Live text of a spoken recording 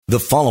The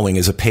following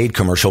is a paid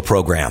commercial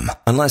program.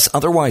 Unless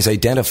otherwise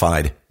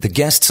identified, the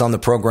guests on the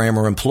program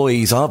are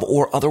employees of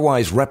or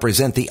otherwise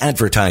represent the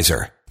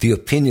advertiser. The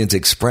opinions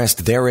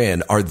expressed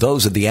therein are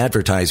those of the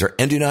advertiser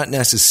and do not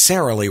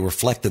necessarily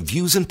reflect the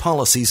views and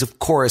policies of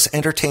Chorus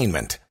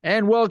Entertainment.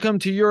 And welcome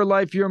to Your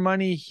Life, Your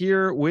Money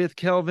here with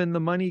Kelvin,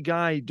 the Money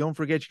Guy. Don't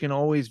forget, you can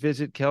always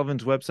visit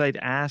Kelvin's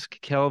website,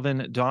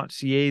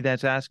 askkelvin.ca.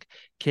 That's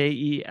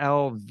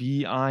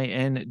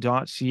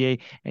askkelvin.ca.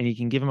 And you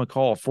can give him a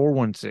call,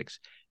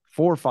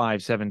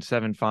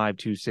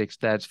 416-457-7526.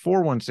 That's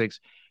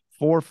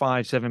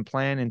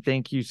 416-457-PLAN. And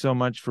thank you so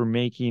much for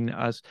making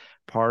us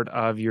part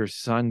of your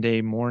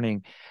Sunday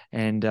morning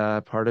and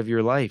part of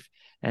your life.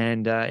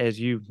 And as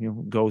you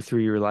go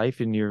through your life,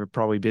 and you're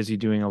probably busy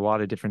doing a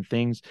lot of different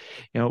things,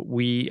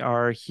 we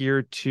are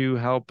here to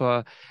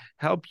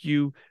help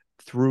you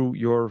through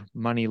your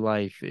money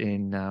life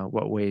in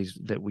what ways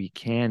that we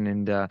can.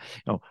 And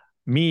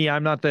me,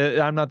 I'm not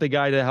the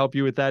guy to help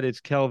you with that. It's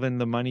Kelvin,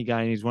 the Money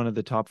Guy, and he's one of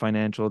the top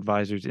financial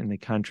advisors in the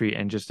country,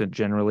 and just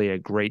generally a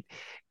great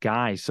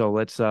guy. So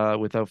let's,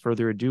 without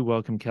further ado,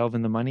 welcome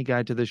Kelvin, the Money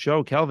Guy, to the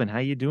show. Kelvin, how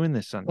you doing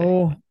this Sunday?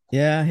 Oh,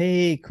 yeah.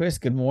 Hey, Chris.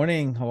 Good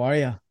morning. How are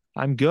you?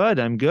 I'm good.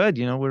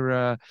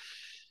 We're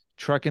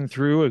trucking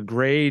through a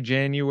gray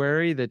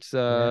January that's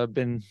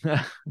been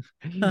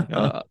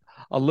a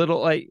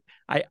little like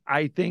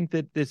I think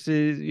that this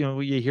is,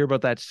 you hear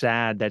about that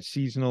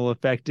seasonal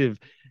affective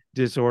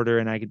disorder,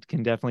 and I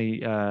can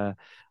definitely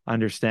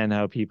understand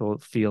how people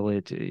feel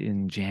it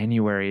in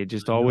January. It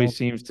just always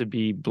seems to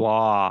be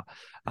blah,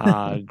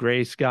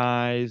 gray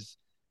skies,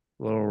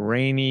 a little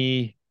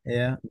rainy.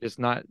 Yeah. Just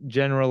not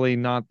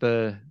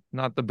the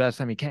best.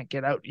 I mean, you can't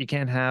get out. You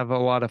can't have a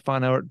lot of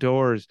fun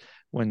outdoors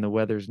when the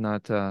weather's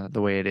not the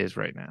way it is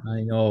right now.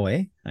 I know,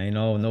 eh? I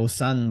know, no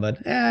sun, but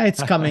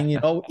it's coming.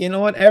 You know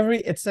what?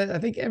 I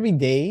think every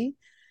day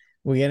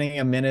we're getting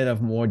a minute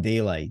of more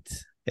daylight.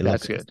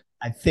 That's good.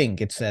 I think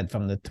it said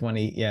from I don't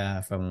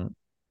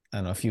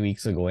know, a few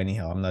weeks ago.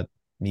 Anyhow, I'm not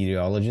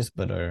meteorologist,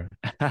 but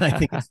I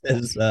think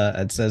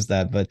it says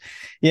that. But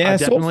yeah, I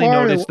definitely so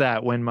far, noticed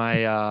that when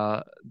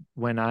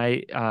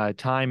I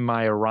time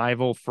my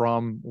arrival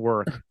from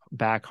work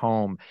back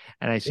home,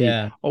 and I see,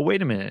 oh,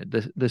 wait a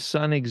minute, the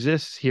sun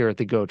exists here at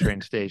the GO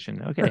train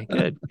station. Okay,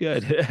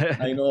 good.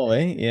 I know,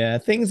 eh? Yeah,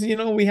 things,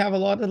 we have a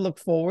lot to look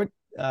forward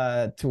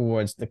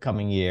towards the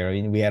coming year. I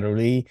mean, we had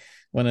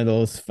one of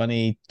those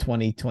funny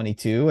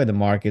 2022 where the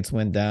markets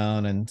went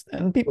down and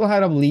people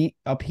had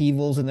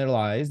upheavals in their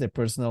lives, their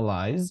personal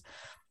lives,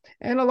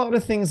 and a lot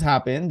of things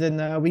happened,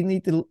 and we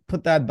need to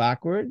put that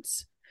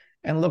backwards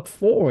and look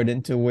forward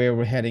into where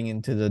we're heading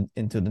into the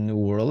new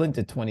world,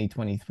 into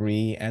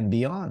 2023 and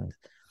beyond.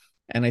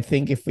 And I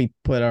think if we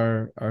put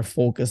our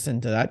focus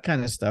into that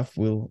kind of stuff,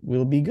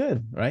 we'll be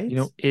good, right?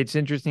 It's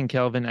interesting,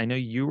 Kelvin. I know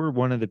you were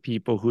one of the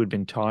people who had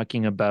been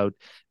talking about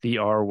the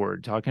R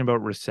word, talking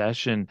about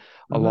recession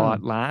a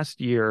lot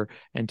last year,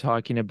 and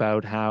talking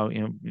about how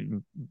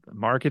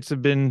markets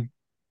have been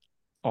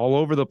all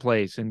over the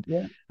place, and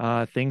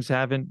things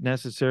haven't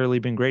necessarily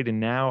been great. And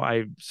now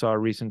I saw a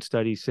recent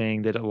study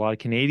saying that a lot of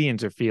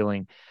Canadians are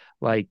feeling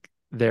like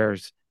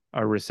there's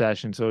a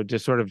recession. So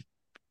just sort of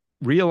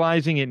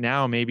realizing it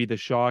now, maybe the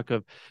shock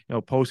of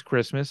post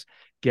Christmas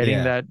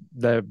getting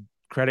the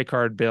credit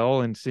card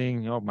bill and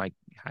seeing,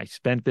 I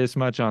spent this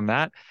much on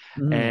that,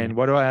 and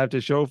what do I have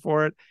to show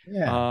for it?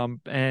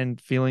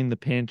 And feeling the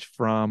pinch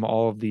from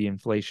all of the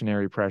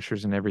inflationary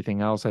pressures and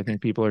everything else. I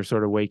think people are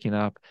sort of waking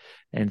up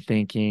and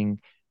thinking,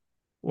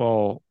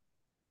 well,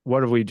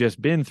 what have we just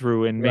been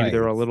through? And maybe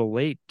they're a little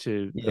late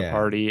to the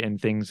party,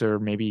 and things are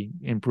maybe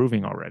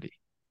improving already.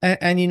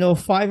 And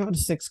 5 out of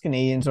 6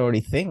 Canadians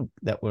already think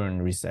that we're in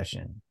a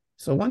recession.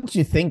 So once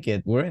you think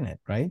it, we're in it,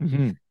 right?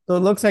 So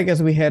it looks like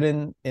as we head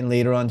in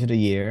later on to the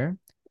year,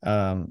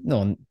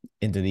 into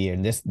the year,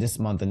 this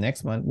month and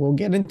next month, we'll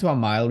get into a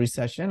mild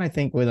recession. I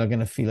think we're not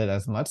going to feel it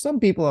as much. Some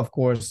people, of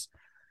course,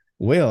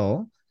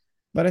 will,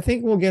 but I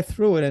think we'll get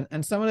through it.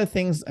 And some of the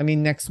things, I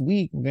mean, next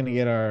week, we're going to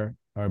get our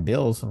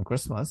bills from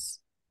Christmas,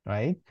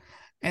 right?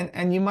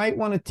 And you might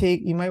want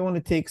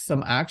to take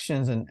some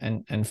actions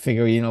and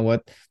figure,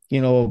 what,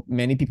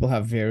 many people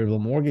have variable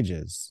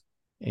mortgages,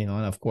 and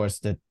of course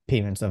the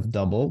payments have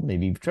doubled,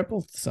 maybe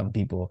tripled to some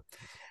people,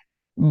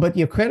 but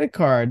your credit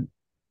card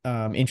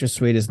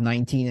interest rate is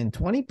 19 and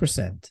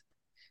 20%.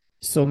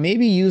 So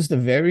maybe use the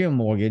variable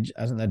mortgage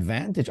as an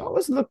advantage.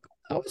 Always look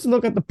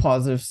at the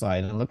positive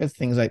side and look at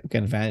things like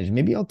an advantage.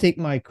 Maybe I'll take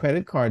my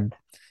credit card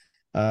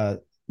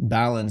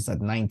balance at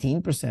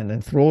 19%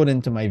 and throw it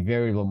into my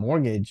variable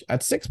mortgage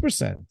at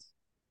 6%.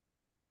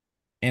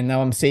 And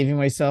now I'm saving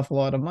myself a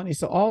lot of money.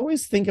 So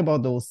always think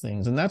about those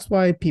things. And that's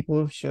why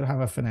people should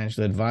have a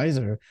financial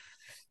advisor,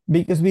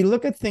 because we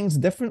look at things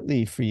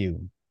differently for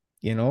you,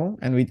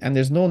 and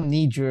there's no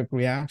knee-jerk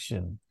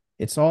reaction.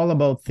 It's all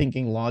about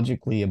thinking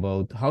logically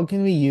about how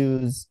can we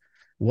use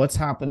what's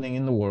happening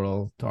in the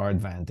world to our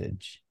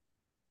advantage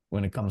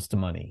when it comes to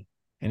money.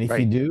 And if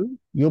you do,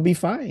 you'll be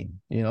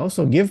fine.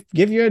 So give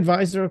your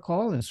advisor a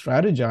call and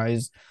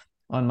strategize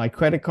on my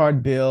credit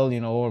card bill,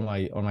 or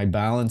my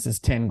balance is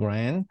 10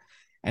 grand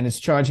and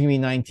it's charging me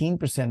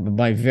 19%, but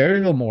my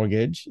variable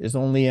mortgage is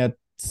only at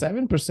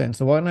 7%.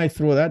 So why don't I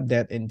throw that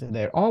debt into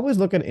there? Always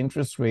look at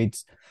interest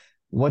rates,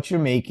 what you're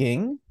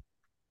making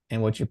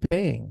and what you're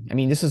paying. I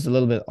mean, this is a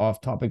little bit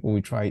off topic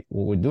what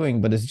we're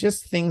doing, but it's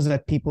just things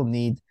that people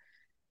need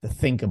to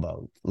think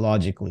about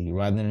logically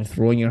rather than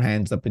throwing your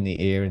hands up in the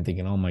air and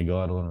thinking, oh my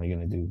God, what am I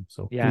going to do?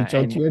 So reach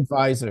out to your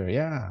advisor.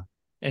 Yeah.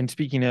 And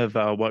speaking of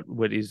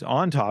what is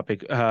on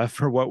topic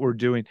for what we're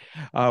doing,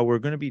 we're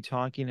going to be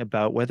talking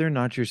about whether or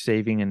not you're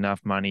saving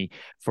enough money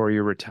for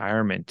your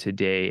retirement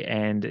today.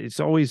 And it's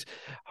always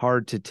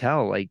hard to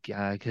tell, like,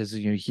 because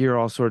you hear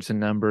all sorts of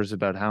numbers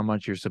about how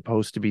much you're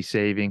supposed to be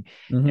saving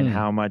and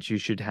how much you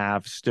should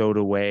have stowed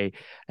away.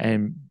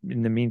 And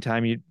in the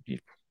meantime, you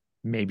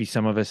maybe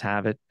some of us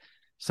have it,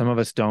 some of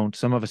us don't.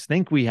 Some of us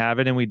think we have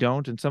it and we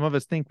don't. And some of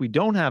us think we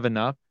don't have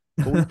enough,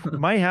 but we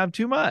might have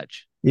too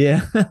much.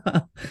 Yeah.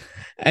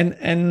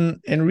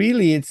 and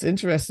really it's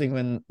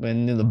interesting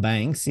when the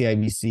banks,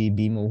 CIBC,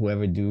 BMO,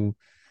 whoever do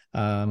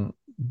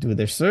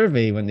their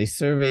survey, when they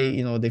survey,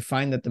 they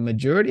find that the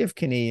majority of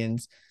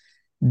Canadians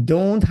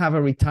don't have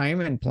a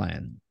retirement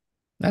plan.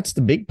 That's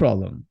the big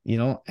problem,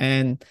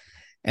 and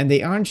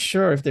they aren't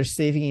sure if they're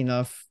saving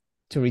enough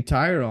to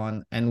retire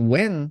on and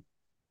when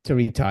to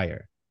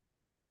retire.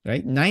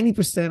 Right?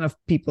 90% of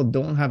people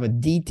don't have a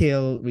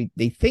detailed,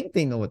 they think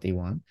they know what they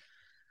want,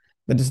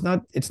 but it's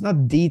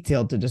not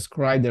detailed to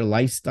describe their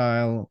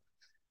lifestyle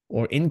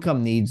or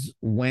income needs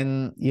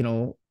when,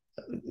 or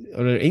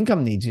their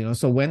income needs,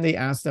 So when they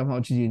ask them how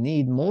much do you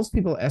need, most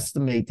people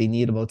estimate they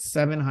need about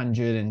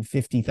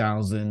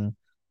 $750,000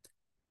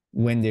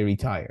 when they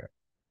retire.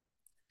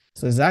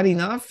 So is that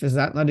enough? Is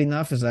that not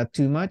enough? Is that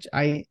too much?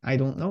 I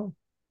don't know.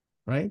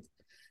 Right?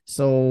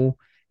 So,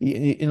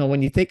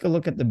 when you take a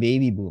look at the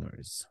baby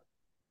boomers,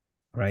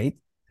 right?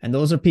 And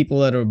those are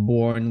people that are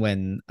born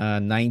when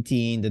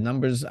the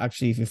numbers,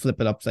 actually, if you flip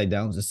it upside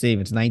down, it's the same.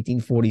 It's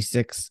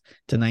 1946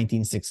 to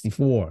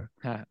 1964,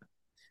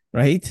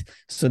 right?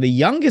 So the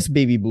youngest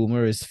baby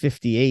boomer is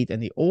 58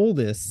 and the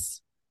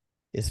oldest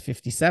is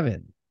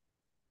 57,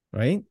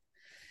 right?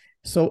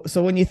 So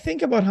when you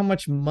think about how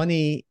much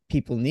money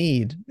people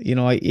need,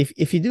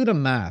 if you do the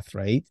math,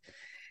 right?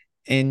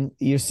 And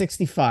you're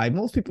 65,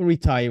 most people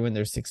retire when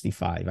they're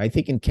 65. I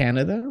think in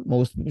Canada,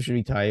 most people should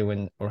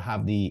retire or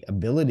have the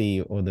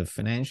ability or the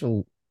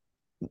financial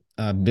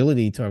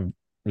ability to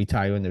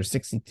retire when they're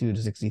 62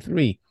 to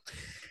 63.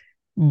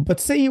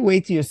 But say you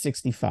wait till you're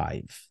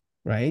 65,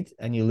 right?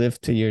 And you live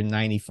till you're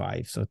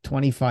 95. So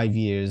 25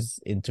 years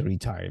into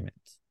retirement.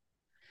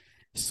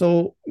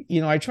 So,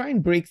 I try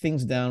and break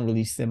things down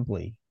really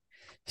simply.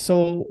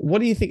 So what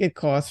do you think it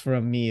costs for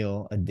a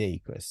meal a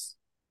day, Chris?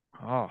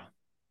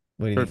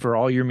 For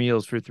all your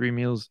meals, for 3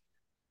 meals?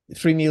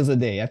 3 meals a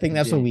day. I think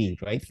that's what we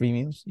eat, right? 3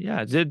 meals?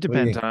 Yeah, it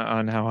depends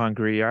on how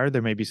hungry you are.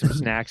 There may be some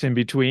snacks in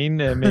between.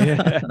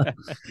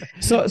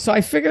 So I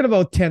figured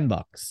about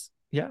 $10.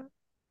 Yeah.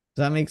 Does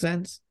that make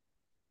sense?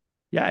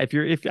 Yeah, I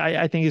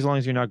think as long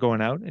as you're not going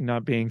out and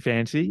not being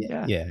fancy.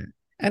 Yeah. Yeah.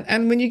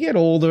 And when you get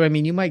older, I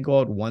mean, you might go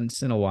out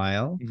once in a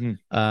while.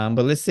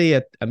 But let's say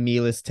a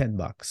meal is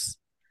 $10.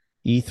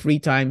 You eat 3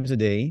 times a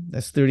day.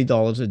 That's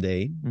 $30 a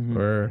day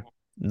or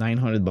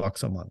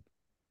 $900 a month.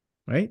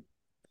 Right?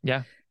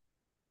 Yeah.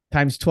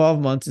 Times 12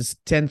 months is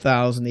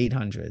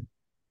 10,800.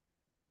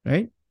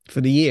 Right?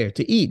 For the year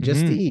to eat,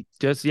 just to eat.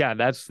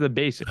 That's the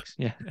basics.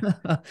 Yeah.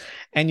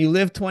 And you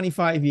live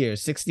 25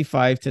 years,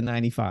 65 to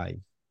 95.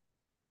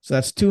 So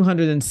that's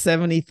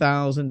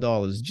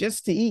 $270,000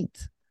 just to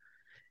eat.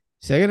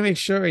 So you're going to make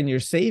sure in your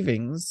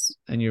savings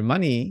and your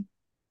money,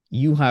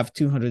 you have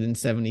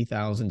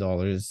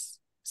 $270,000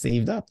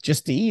 saved up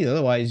just to eat.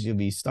 Otherwise, you'll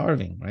be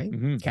starving, right?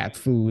 Cat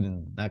food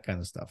and that kind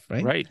of stuff,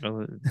 right? Right.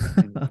 Well,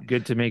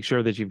 good to make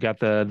sure that you've got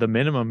the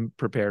minimum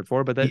prepared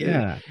for, but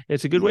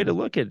it's a good way to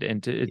look at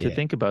and to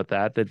think about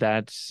that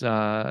there's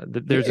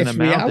an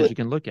amount that you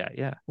can look at.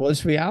 Yeah. Well,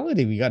 it's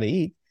reality. We got to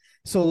eat.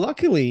 So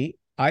luckily,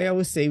 I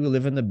always say we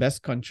live in the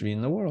best country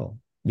in the world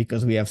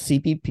because we have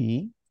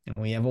CPP and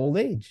we have old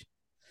age.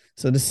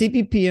 So the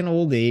CPP in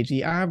old age,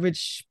 the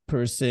average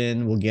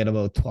person will get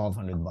about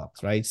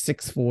 $1,200, right?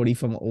 $640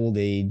 from old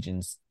age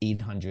and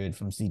 $800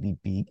 from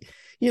CPP.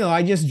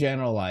 I just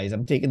generalize.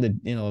 I'm taking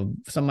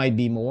some might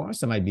be more,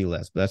 some might be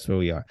less, but that's where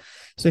we are.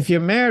 So if you're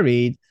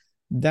married,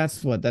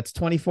 that's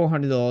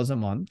 $2,400 a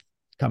month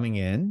coming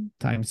in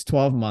times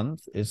 12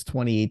 months is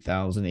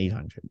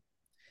 $28,800.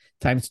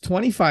 Times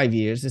 25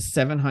 years is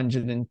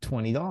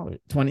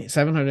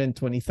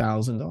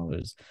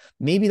 $720,000.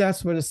 Maybe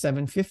that's where the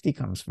 $750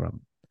 comes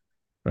from.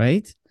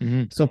 Right?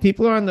 So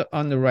people are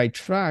on the right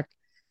track.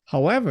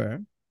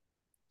 However,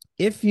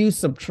 if you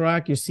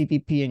subtract your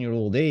CPP and your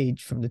old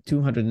age from the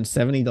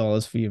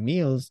 $270 for your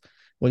meals,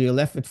 well, you're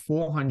left with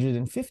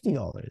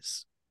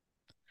 $450.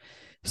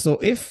 So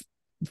if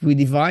we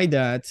divide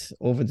that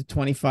over the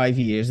 25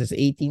 years, it's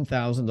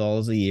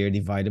 $18,000 a year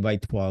divided by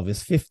 12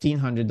 is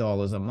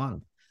 $1,500 a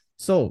month.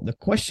 So the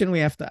question we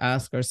have to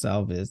ask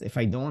ourselves is, if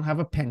I don't have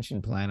a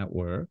pension plan at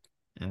work,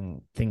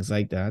 and things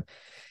like that.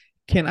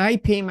 Can I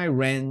pay my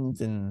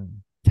rent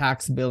and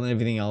tax bill and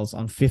everything else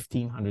on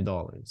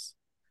 $1,500?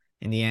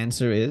 And the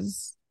answer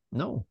is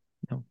no.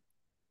 No.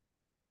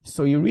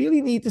 So you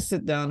really need to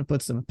sit down and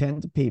put some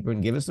pen to paper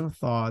and give us some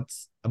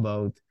thoughts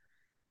about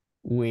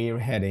where you're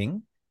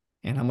heading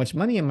and how much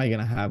money am I going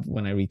to have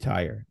when I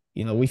retire.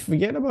 We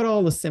forget about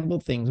all the simple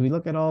things. We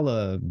look at all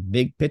the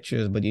big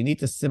pictures, but you need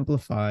to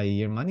simplify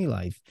your money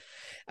life.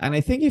 And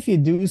I think if you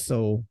do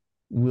so,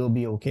 we'll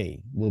be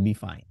okay. We'll be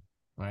fine,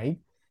 right?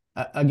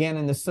 Again,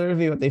 in the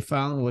survey, what they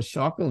found was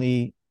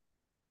shockingly,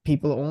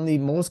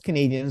 most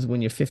Canadians,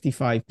 when you're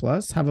 55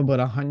 plus, have about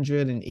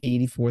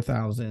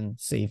 184,000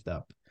 saved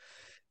up.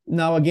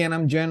 Now, again,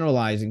 I'm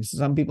generalizing.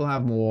 Some people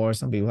have more,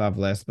 some people have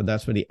less, but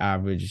that's where the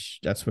average,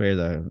 that's where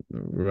the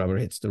rubber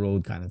hits the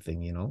road kind of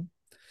thing.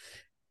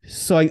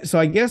 So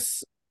I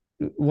guess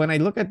when I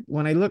look, I've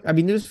been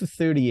doing this for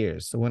 30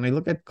 years. So when I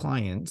look at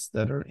clients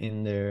that are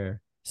in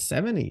their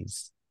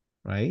 70s,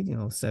 right,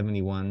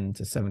 71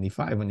 to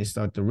 75, when they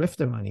start to rift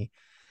their money,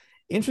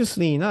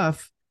 interestingly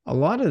enough, a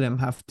lot of them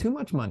have too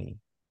much money.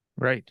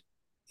 Right.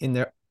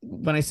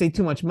 When I say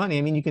too much money,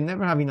 I mean, you can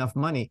never have enough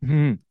money.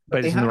 Mm-hmm.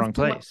 But it's in the wrong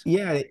place.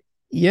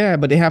 Yeah,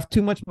 but they have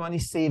too much money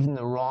saved in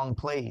the wrong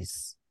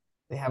place.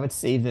 They have it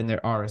saved in their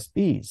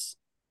RSPs.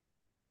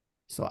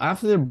 So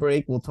after the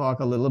break, we'll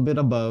talk a little bit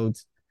about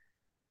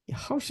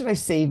how should I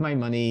save my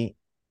money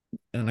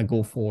on a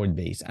go-forward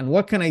base? And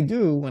what can I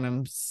do when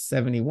I'm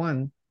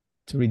 71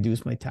 to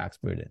reduce my tax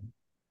burden?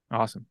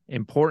 Awesome.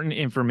 Important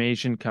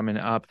information coming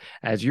up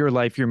as Your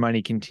Life, Your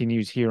Money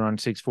continues here on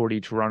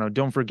 640 Toronto.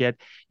 Don't forget,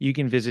 you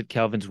can visit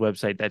Kelvin's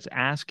website. That's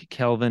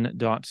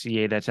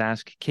askkelvin.ca. That's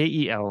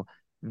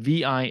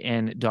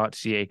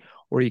askkelvin.ca.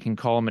 Or you can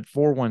call him at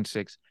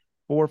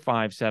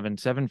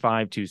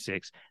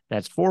 416-457-7526.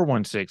 That's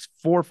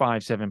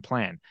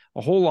 416-457-PLAN.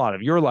 A whole lot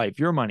of your life,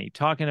 your money,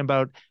 talking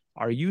about,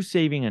 are you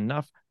saving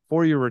enough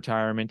for your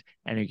retirement,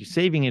 and are you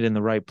saving it in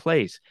the right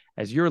place?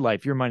 As Your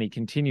Life, Your Money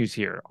continues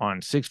here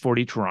on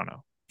 640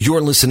 Toronto.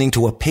 You're listening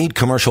to a paid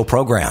commercial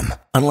program.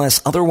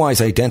 Unless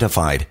otherwise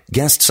identified,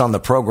 guests on the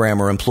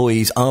program are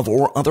employees of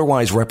or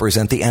otherwise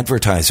represent the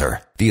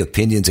advertiser. The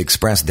opinions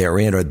expressed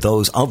therein are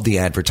those of the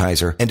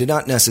advertiser and do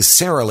not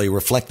necessarily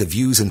reflect the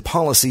views and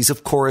policies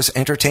of Chorus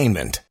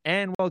Entertainment.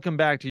 And welcome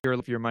back to Your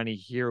Life, Your Money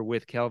here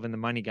with Kelvin, the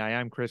Money Guy.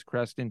 I'm Chris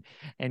Creston.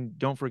 And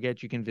don't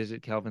forget, you can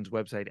visit Kelvin's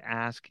website,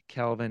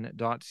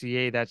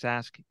 askkelvin.ca. That's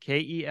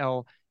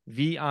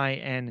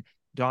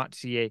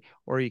askkelvin.ca.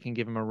 Or you can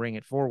give him a ring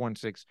at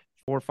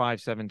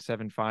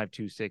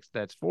 416-457-7526.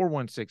 That's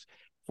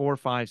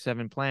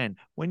 416-457-PLAN.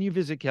 When you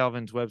visit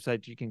Kelvin's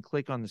website, you can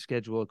click on the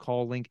schedule a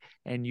call link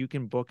and you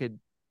can book a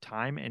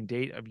time and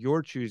date of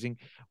your choosing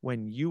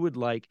when you would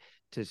like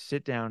to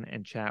sit down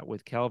and chat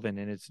with Kelvin.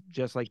 And it's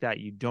just like that.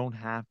 You don't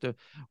have to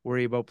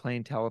worry about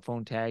playing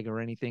telephone tag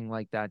or anything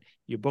like that.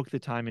 You book the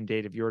time and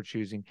date of your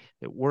choosing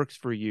that works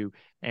for you,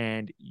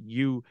 and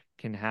you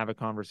can have a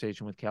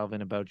conversation with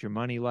Kelvin about your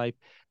money life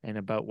and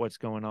about what's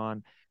going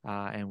on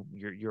and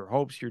your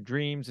hopes, your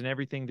dreams, and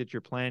everything that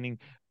you're planning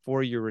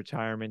for your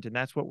retirement. And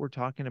that's what we're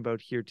talking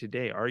about here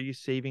today. Are you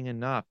saving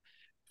enough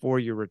for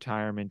your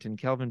retirement? And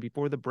Kelvin,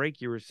 before the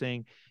break, you were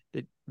saying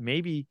that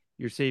maybe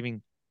you're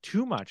saving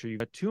too much, or you've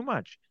got too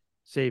much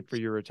saved for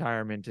your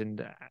retirement.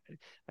 And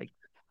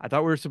I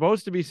thought we were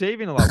supposed to be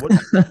saving a lot.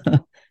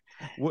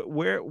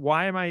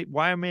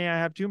 Why may I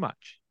have too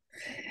much?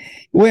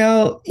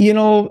 Well,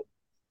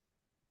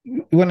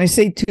 when I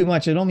say too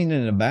much, I don't mean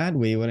it in a bad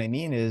way. What I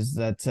mean is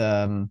that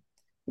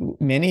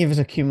many of us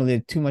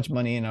accumulated too much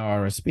money in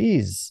our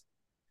RSPs.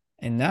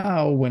 And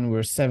now when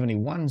we're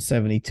 71,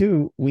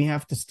 72, we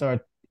have to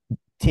start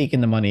taking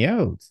the money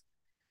out.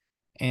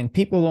 And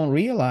people don't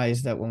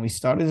realize that when we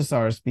started this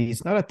RSP,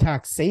 it's not a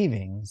tax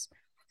savings.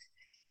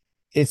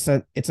 It's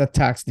a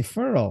tax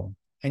deferral.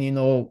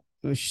 And,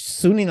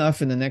 soon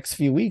enough in the next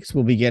few weeks,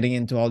 we'll be getting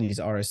into all these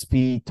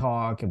RSP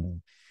talk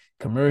and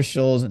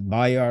commercials and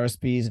buy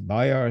RSPs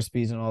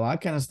and all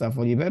that kind of stuff.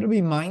 Well, you better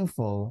be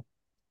mindful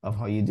of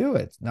how you do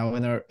it. Now,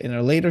 in our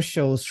later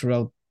shows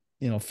throughout,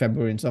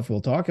 February and stuff,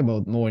 we'll talk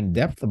about more in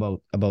depth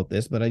about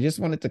this. But I just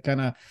wanted to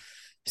kind of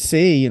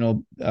say,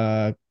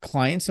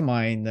 clients of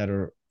mine that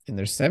are in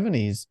their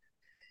 70s,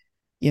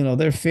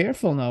 they're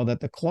fearful now that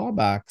the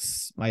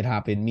clawbacks might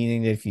happen,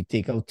 meaning that if you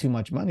take out too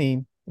much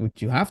money,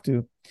 which you have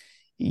to,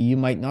 you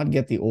might not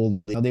get the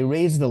old. They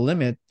raised the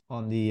limit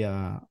on the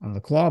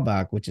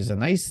clawback, which is a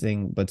nice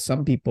thing. But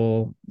some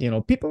people,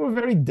 people were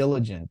very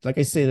diligent. Like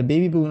I say, the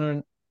baby boomer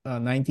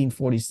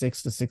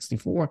 1946 to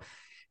 64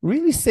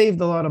 really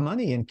saved a lot of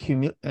money and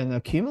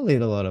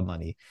accumulated a lot of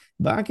money.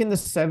 Back in the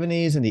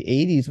 70s and the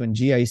 80s, when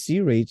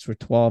GIC rates were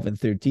 12 and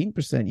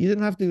 13%, you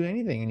didn't have to do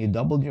anything, and you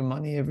doubled your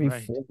money every 4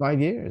 or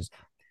 5 years.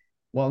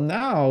 Well,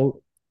 now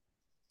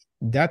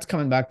that's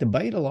coming back to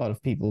bite a lot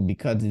of people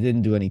because they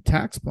didn't do any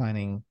tax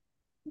planning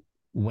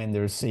when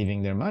they're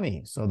saving their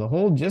money. So the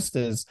whole gist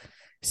is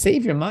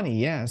save your money,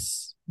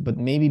 yes, but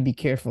maybe be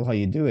careful how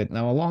you do it.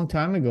 Now, a long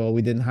time ago,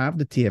 we didn't have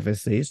the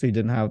TFSA, so you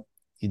didn't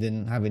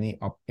have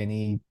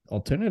any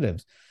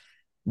alternatives.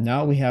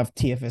 Now we have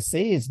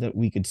TFSAs that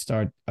we could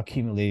start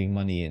accumulating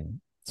money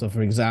in. So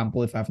for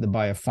example, if I have to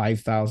buy a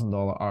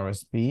 $5,000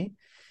 RSP,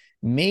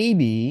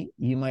 maybe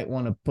you might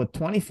want to put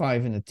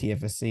 25 in the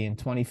TFSA and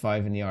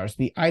 25 in the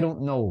RSP. I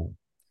don't know.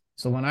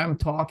 So when I'm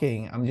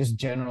talking, I'm just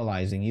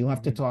generalizing. You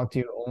have to talk to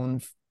your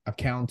own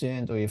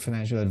accountant or your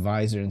financial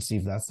advisor and see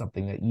if that's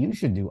something that you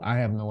should do. I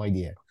have no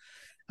idea.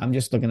 I'm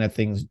just looking at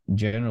things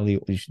generally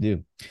what you should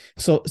do.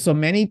 So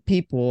many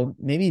people,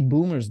 maybe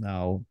boomers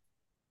now,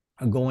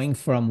 are going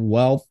from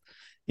wealth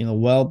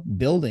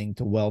building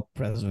to wealth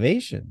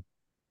preservation,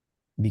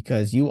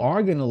 because you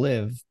are going to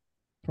live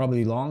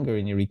probably longer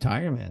in your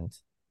retirement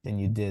than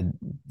you did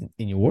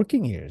in your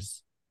working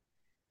years.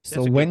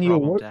 So when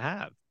you're to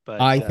have,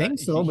 but I think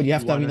so, but you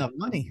have to have enough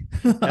money.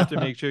 You have to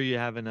make sure you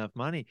have enough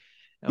money.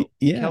 Now,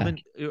 yeah, Kelvin,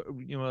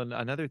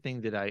 another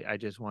thing that I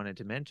just wanted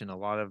to mention, a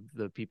lot of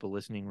the people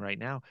listening right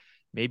now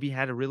maybe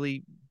had a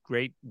really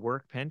great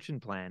work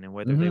pension plan, and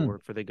whether they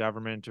work for the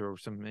government or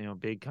some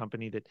big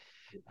company that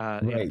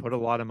put a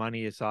lot of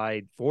money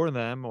aside for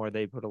them, or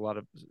they put a lot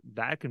of,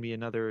 that can be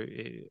another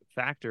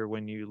factor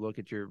when you look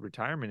at your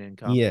retirement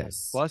income.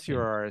 Yes, plus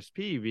your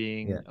RSP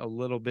being a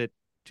little bit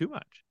too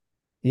much.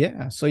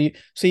 Yeah, so you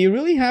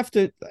really have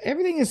to,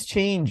 everything has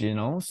changed,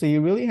 so you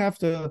really have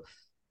to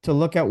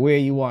look at where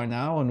you are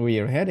now and where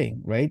you're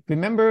heading, right?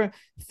 Remember,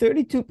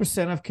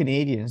 32% of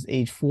Canadians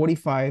age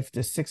 45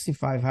 to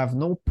 65 have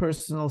no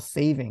personal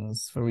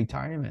savings for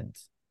retirement,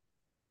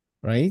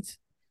 right?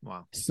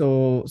 Wow.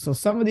 So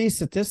some of these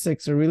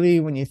statistics are really,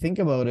 when you think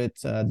about it,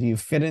 do you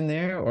fit in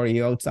there or are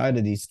you outside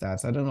of these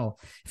stats? I don't know.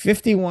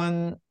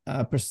 51%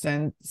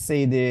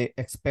 say they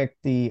expect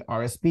the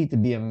RSP to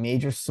be a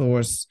major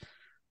source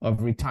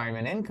of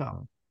retirement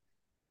income.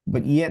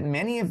 But yet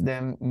many of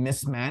them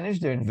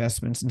mismanage their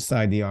investments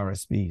inside the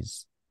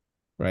RSPs,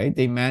 right?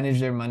 They manage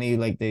their money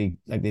like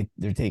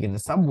they're taking the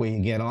subway. You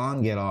get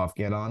on, get off,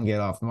 get on, get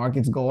off.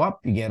 Markets go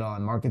up, you get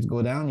on. Markets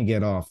go down, you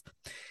get off.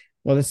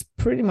 Well, it's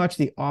pretty much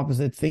the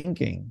opposite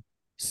thinking.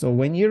 So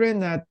when you're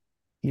in that,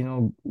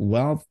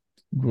 wealth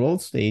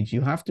growth stage, you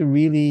have to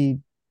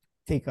really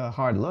take a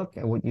hard look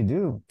at what you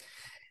do.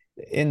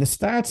 In the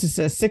stats, it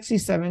says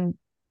 67%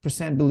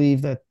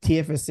 believe that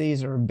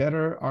TFSAs are a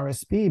better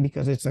RSP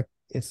because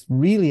it's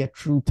really a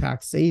true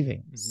tax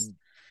savings. Mm-hmm.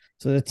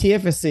 So the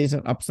TFSA is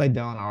an upside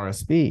down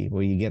RSP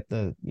where you get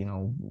the,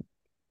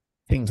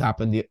 things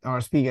happen. The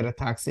RSP get a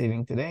tax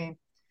saving today,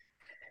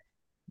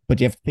 but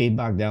you have to pay it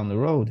back down the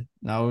road.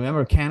 Now,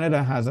 remember,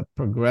 Canada has a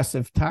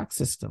progressive tax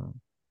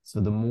system. So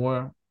the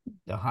more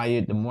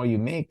you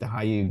make, the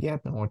higher you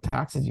get, the more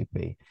taxes you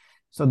pay.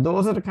 So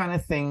those are the kind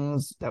of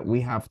things that we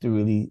have to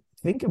really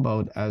think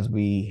about as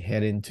we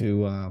head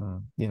into,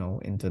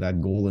 into that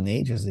golden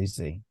age, as they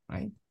say,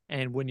 right?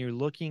 And when you're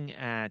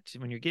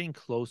getting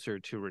closer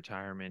to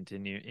retirement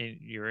and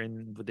you're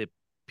in the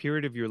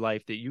period of your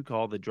life that you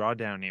call the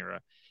drawdown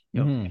era,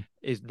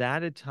 is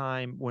that a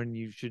time when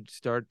you should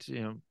start,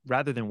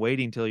 rather than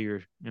waiting till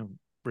you're,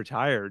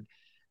 retired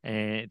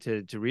and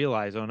to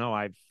realize, oh no,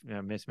 I've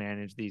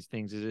mismanaged these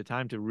things? Is it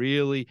time to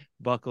really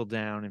buckle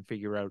down and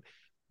figure out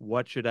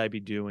what should I be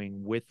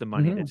doing with the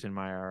money that's in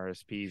my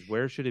RSPs?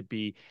 Where should it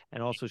be?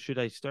 And also, should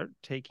I start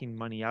taking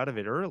money out of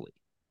it early?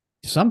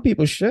 Some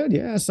people should,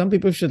 yeah. Some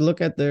people should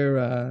look at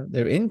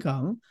their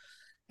income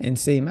and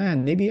say,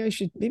 man, maybe I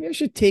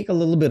should take a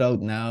little bit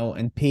out now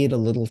and pay it a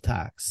little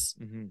tax.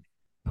 Mm-hmm.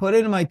 Put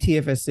it in my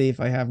TFSA if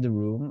I have the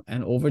room,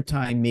 and over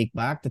time make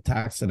back the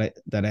tax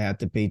that I had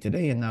to pay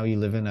today. And now you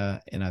live in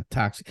a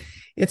tax.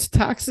 It's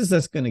taxes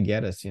that's going to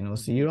get us,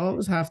 So you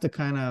always have to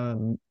kind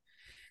of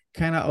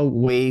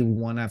outweigh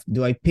one.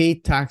 Do I pay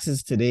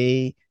taxes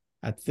today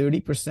at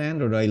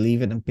 30%, or do I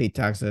leave it and pay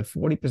taxes at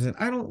 40%?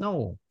 I don't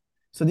know.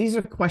 So these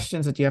are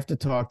questions that you have to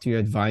talk to your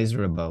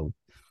advisor about.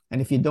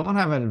 And if you don't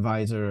have an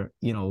advisor,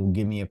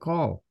 give me a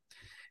call.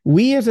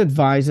 We as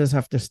advisors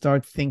have to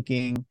start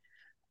thinking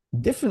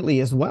differently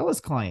as well as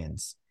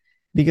clients.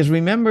 Because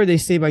remember, they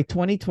say by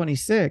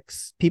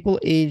 2026, people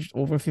aged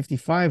over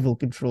 55 will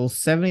control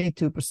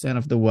 72%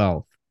 of the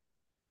wealth.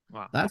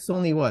 Wow. That's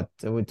only with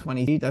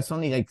 20, that's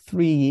only like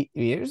 3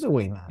 years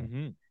away, man.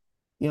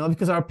 Mm-hmm.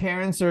 Because our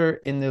parents are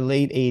in the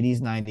late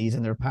 80s, 90s,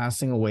 and they're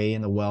passing away,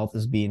 and the wealth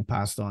is being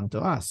passed on to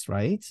us,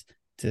 right?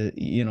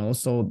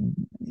 So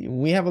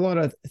we have a lot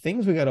of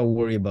things we got to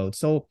worry about.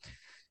 So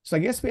I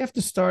guess we have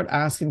to start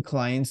asking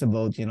clients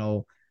about,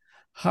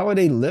 how are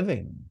they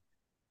living?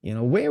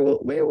 Where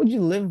would you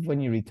live when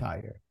you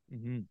retire,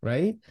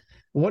 right?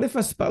 What if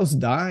a spouse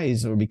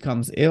dies or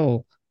becomes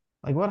ill?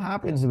 Like, what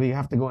happens? Do we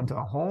have to go into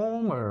a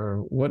home, or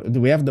what? Do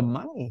we have the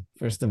money,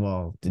 first of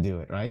all, to do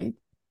it, right?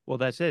 Well,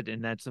 that's it.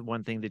 And that's the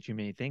one thing that you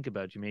may think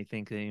about. You may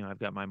think that, I've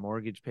got my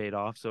mortgage paid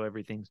off, so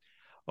everything's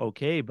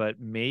okay, but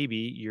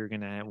maybe you're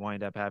going to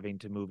wind up having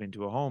to move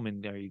into a home.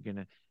 And are you going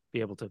to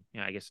be able to,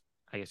 I guess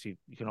you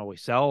can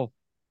always sell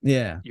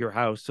your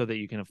house so that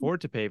you can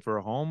afford to pay for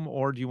a home,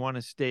 or do you want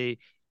to stay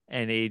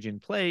and age in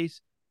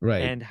place?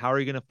 Right. And how are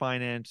you going to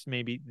finance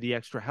maybe the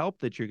extra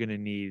help that you're going to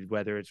need,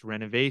 whether it's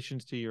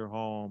renovations to your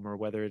home or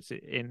whether it's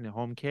in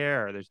home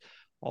care? There's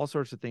all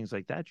sorts of things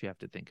like that you have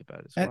to think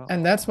about as well.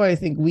 And that's why I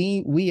think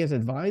we as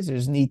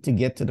advisors need to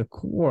get to the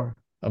core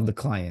of the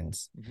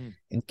clients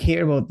and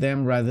care about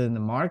them rather than the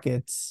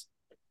markets.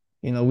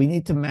 You know, we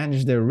need to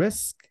manage their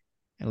risk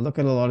and look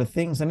at a lot of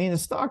things. I mean, the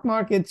stock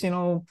markets, you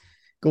know,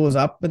 goes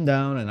up and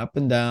down and up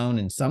and down.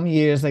 And some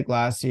years, like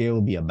last year,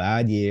 will be a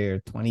bad year.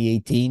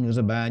 2018 was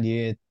a bad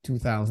year,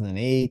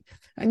 2008.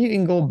 And you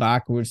can go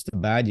backwards to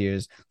bad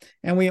years.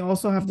 And we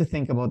also have to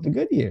think about the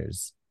good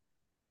years.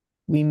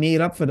 We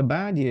made up for the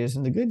bad years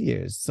and the good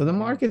years. So the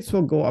markets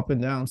will go up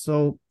and down.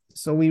 So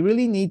we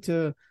really need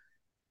to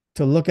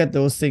look at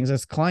those things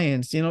as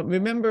clients. You know,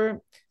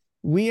 remember,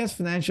 we as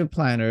financial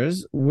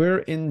planners, we're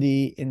in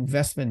the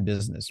investment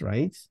business,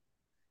 right?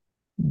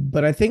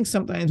 But I think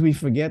sometimes we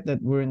forget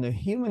that we're in the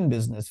human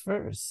business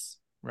first.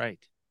 Right.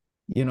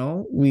 You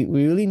know, we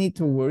really need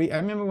to worry. I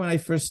remember when I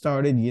first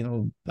started, you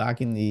know,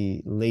 back in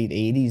the late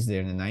 80s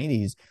there in the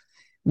 90s,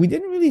 we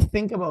didn't really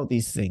think about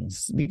these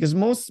things because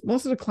most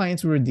of the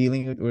clients we were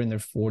dealing with were in their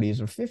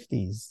 40s or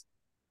 50s.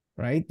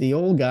 Right? The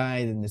old guy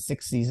in the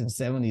 60s and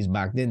 70s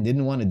back then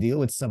didn't want to deal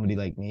with somebody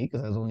like me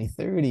because I was only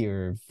 30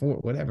 or 4,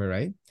 whatever,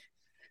 right?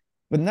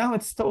 But now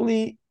it's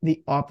totally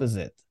the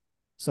opposite.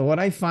 So what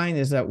I find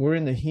is that we're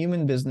in the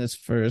human business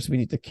first. We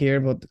need to care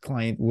about the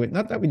client.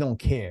 Not that we don't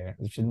care.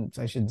 I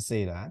shouldn't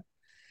say that.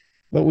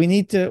 But we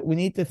need to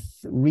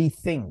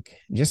rethink.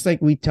 Just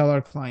like we tell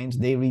our clients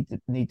they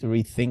need to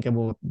rethink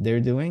about what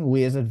they're doing,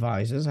 we as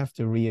advisors have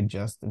to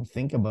readjust and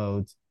think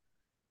about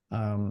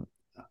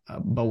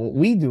what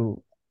we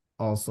do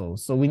also.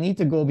 So we need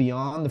to go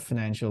beyond the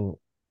financial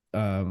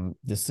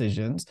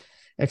decisions,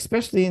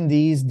 especially in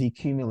these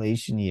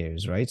decumulation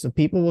years, right? So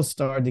people will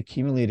start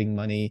accumulating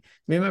money.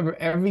 Remember,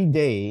 every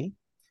day,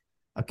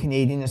 a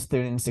Canadian is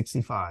turning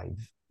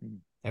 65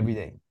 every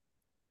day.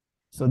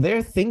 So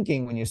they're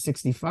thinking when you're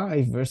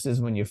 65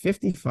 versus when you're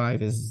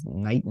 55 is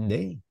night and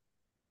day.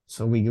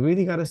 So we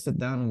really got to sit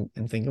down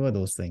and think about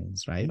those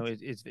things, right? You know,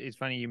 it's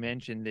funny you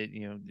mentioned that,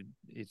 you know,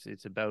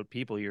 it's about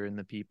people. You're in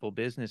the people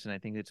business, and I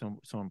think it's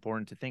so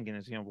important to think. And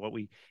it's, you know,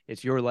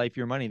 it's your life,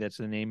 your money. That's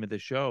the name of the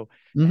show,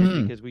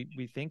 because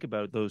we think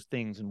about those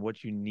things and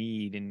what you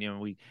need. And, you know,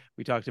 we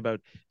talked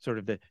about sort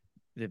of the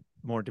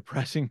more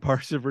depressing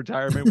parts of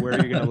retirement, where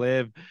you're going to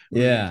live,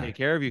 who's going to take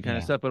care of you, kind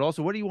of stuff. But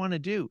also, what do you want to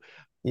do?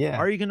 Yeah.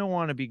 Are you going to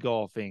want to be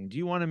golfing? Do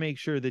you want to make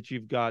sure that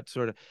you've got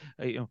sort of,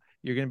 you know,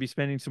 you're going to be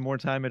spending some more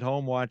time at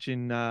home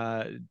watching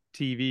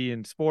TV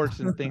and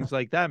sports and things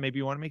like that? Maybe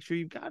you want to make sure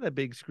you've got a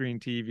big screen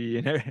TV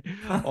and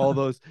all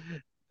those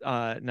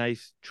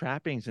nice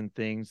trappings and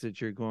things that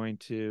you're going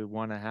to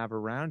want to have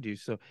around you.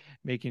 So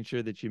making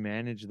sure that you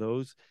manage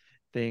those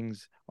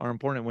things are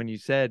important. When you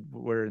said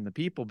we're in the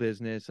people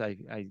business, I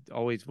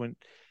always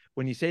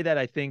when you say that,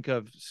 I think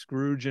of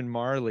Scrooge and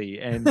Marley.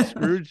 And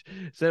Scrooge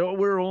said, "Oh,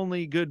 we're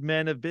only good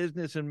men of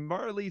business." And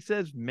Marley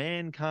says,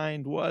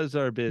 "Mankind was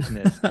our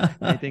business."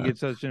 I think it's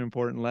such an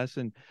important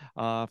lesson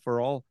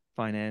for all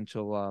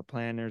financial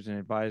planners and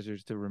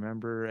advisors to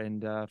remember.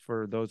 And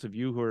for those of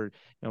you who are, you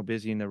know,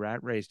 busy in the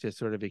rat race, just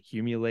sort of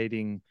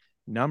accumulating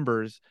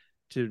numbers,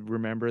 to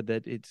remember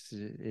that it's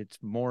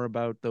more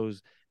about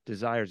those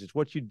desires. It's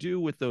what you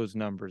do with those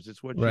numbers.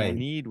 It's what you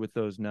need with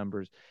those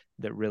numbers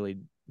that really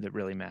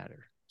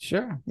matter.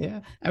 Sure.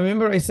 Yeah. I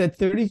remember I said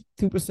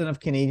 32%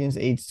 of Canadians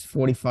aged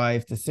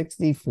 45 to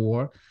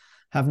 64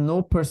 have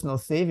no personal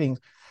savings.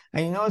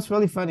 And you know, it's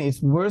really funny.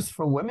 It's worse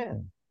for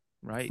women.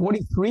 Right.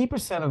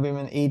 43% of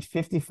women age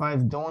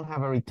 55 don't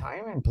have a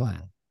retirement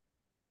plan.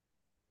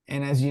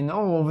 And as you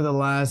know, over the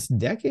last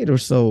decade or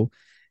so,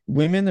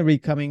 women are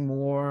becoming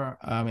more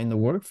in the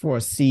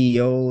workforce,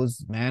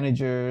 CEOs,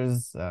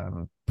 managers,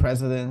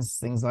 presidents,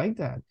 things like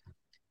that.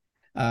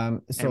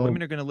 And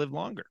women are going to live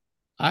longer.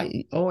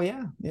 They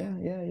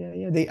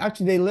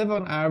live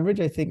on average,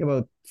 I think,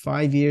 about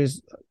 5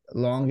 years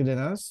longer than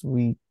us.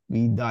 We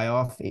die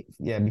off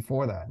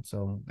before that.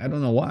 So I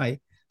don't know why.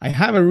 I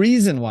have a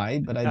reason why,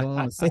 but I don't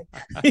want to say.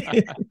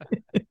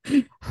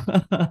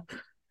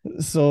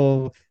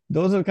 So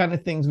those are the kind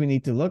of things we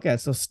need to look at.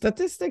 So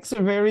statistics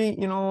are very,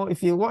 you know,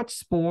 if you watch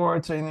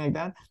sports or anything like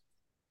that,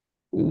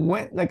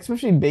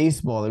 especially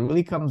baseball, it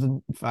really comes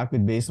in fact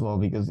with baseball,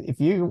 because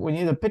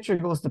when the pitcher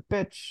goes to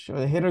pitch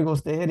or the hitter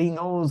goes to hit, he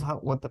knows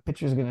what the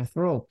pitcher is going to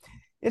throw.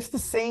 It's the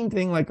same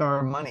thing like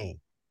our money.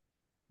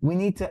 We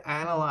need to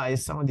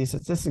analyze some of these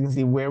statistics and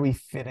see where we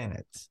fit in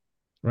it,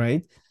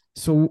 right?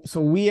 So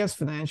we as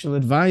financial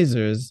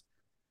advisors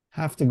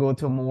have to go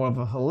to more of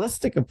a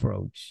holistic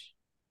approach.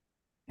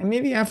 And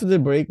maybe after the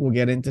break, we'll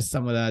get into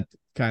some of that,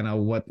 kind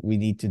of what we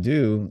need to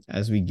do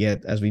as we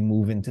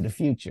move into the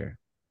future.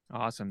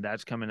 Awesome.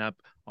 That's coming up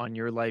on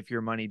Your Life, Your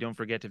Money. Don't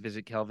forget to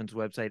visit Kelvin's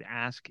website,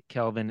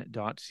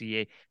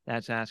 askkelvin.ca.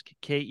 That's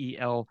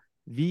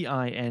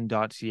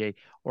askkelvin.ca,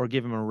 or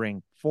give him a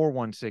ring,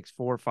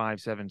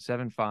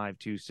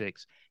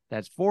 416-457-7526.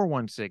 That's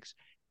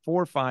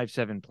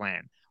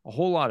 416-457-PLAN. A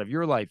whole lot of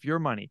Your Life, Your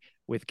Money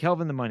with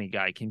Kelvin the Money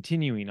Guy,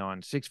 continuing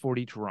on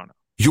 640 Toronto.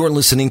 You're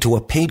listening to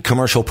a paid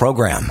commercial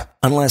program.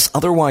 Unless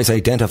otherwise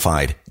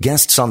identified,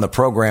 guests on the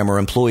program are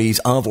employees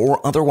of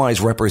or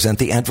otherwise represent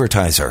the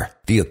advertiser.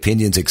 The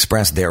opinions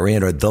expressed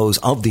therein are those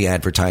of the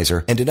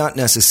advertiser and do not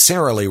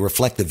necessarily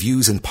reflect the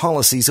views and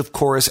policies of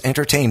Chorus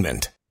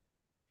Entertainment.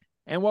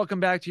 And welcome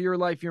back to Your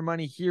Life, Your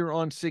Money here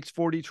on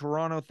 640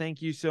 Toronto.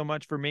 Thank you so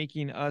much for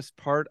making us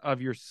part of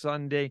your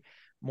Sunday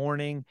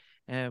morning,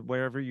 and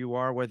wherever you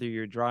are, whether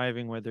you're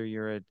driving, whether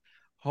you're at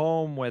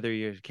home, whether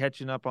you're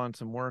catching up on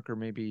some work, or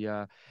maybe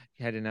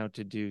heading out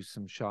to do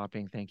some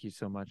shopping. Thank you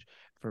so much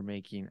for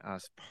making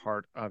us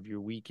part of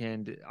your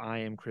weekend. I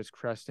am Chris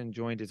Creston,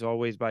 joined as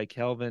always by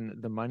Kelvin,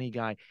 the money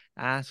guy.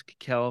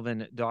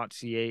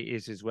 AskKelvin.ca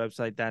is his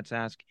website. That's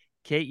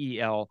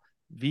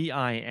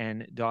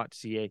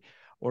AskKelvin.ca.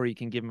 Or you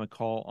can give him a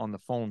call on the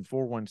phone,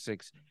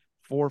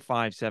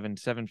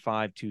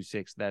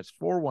 416-457-7526. That's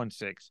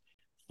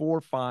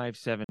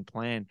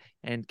 416-457-PLAN.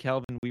 And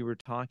Kelvin, we were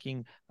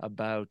talking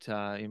about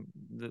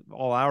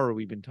all hour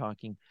we've been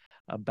talking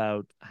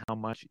about how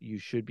much you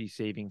should be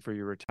saving for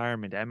your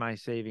retirement. Am I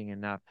saving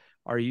enough?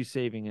 Are you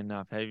saving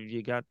enough? Have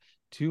you got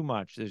too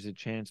much? There's a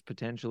chance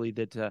potentially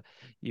that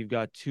you've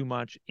got too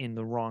much in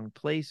the wrong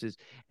places.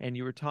 And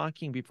you were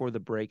talking before the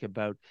break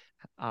about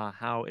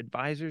how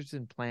advisors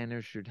and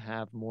planners should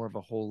have more of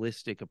a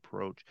holistic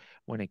approach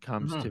when it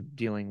comes to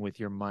dealing with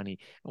your money.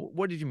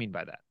 What did you mean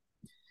by that?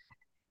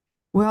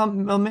 Well,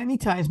 many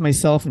times,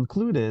 myself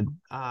included,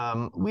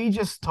 we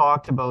just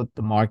talked about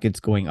the markets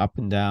going up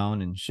and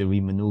down and should we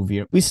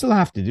maneuver. We still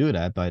have to do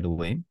that, by the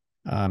way.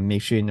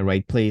 Make sure you're in the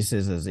right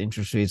places as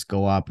interest rates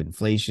go up,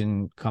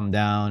 inflation come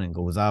down and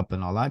goes up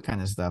and all that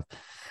kind of stuff.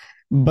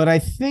 But I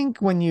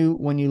think when you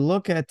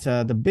look at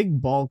the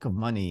big bulk of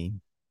money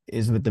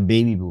is with the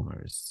baby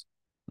boomers.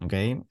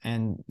 Okay.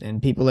 And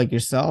people like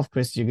yourself,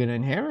 Chris, you're going to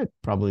inherit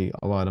probably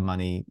a lot of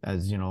money,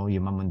 as you know,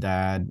 your mom and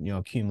dad,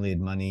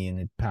 accumulated money and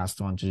it passed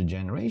on to the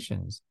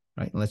generations,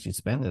 right? Unless you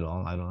spend it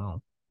all. I don't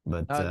know.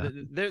 But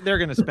they're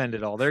going to spend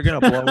it all. They're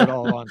going to blow it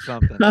all on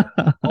something.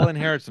 I'll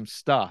inherit some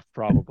stuff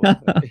probably.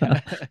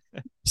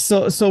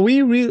 So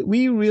we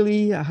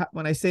really,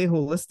 when I say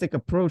holistic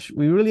approach,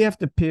 we really have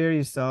to prepare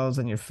yourselves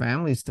and your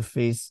families to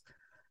face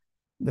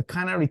the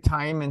kind of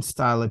retirement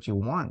style that you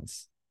want.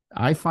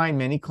 I find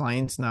many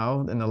clients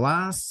now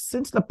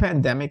since the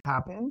pandemic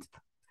happened,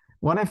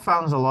 what I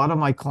found is a lot of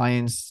my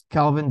clients,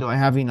 Kelvin, do I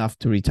have enough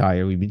to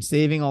retire? We've been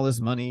saving all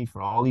this money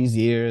for all these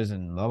years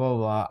and blah, blah,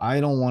 blah. I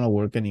don't want to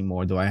work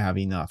anymore. Do I have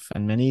enough?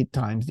 And many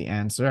times the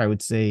answer, I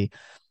would say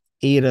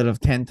 8 out of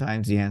 10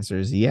 times the answer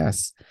is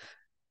yes.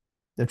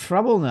 The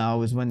trouble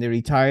now is when they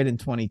retired in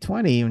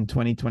 2020 and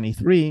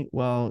 2023,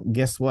 well,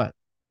 guess what?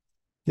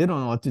 They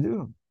don't know what to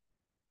do.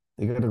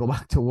 They got to go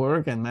back to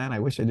work. And man, I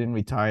wish I didn't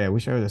retire. I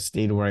wish I would have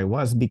stayed where I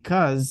was,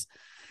 because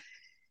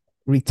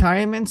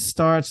retirement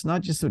starts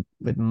not just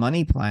with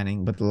money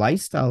planning, but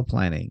lifestyle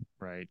planning.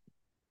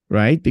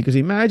 Right. Because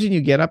imagine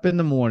you get up in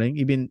the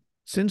morning.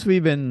 Since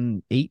we've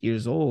been 8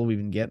 years old, we've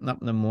been getting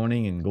up in the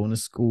morning and going to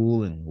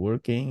school and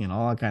working and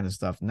all that kind of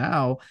stuff.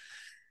 Now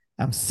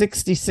I'm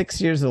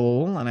 66 years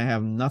old and I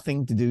have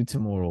nothing to do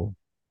tomorrow.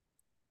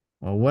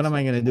 Well, what am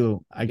I going to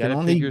do? I can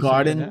only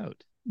garden.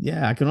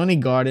 Yeah, I can only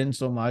garden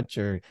so much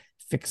or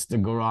fix the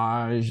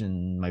garage,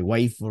 and my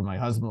wife or my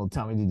husband will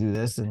tell me to do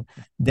this. And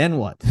then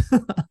what?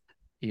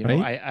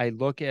 I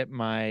look at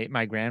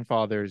my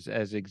grandfathers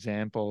as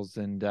examples,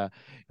 and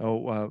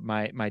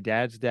my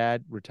dad's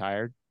dad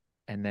retired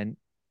and then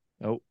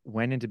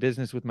went into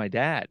business with my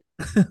dad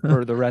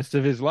for the rest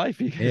of his life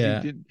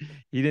because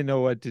he didn't know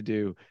what to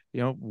do.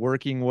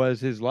 Working was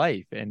his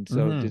life, and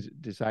so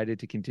decided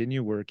to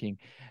continue working,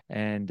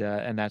 and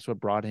that's what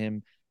brought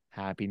him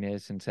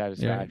happiness and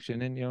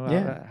satisfaction, and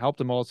helped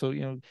him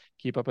also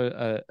keep up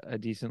a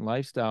decent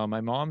lifestyle.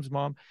 My mom's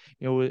mom,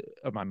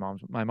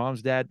 my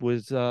mom's dad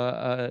was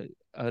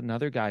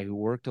another guy who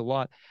worked a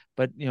lot,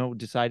 but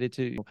decided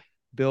to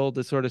build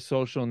a sort of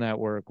social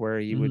network where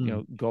he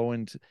would go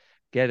and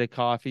get a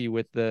coffee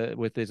with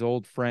his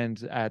old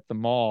friends at the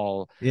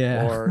mall,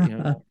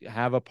 or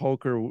have a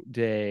poker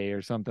day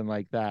or something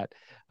like that.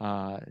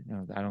 I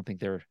don't think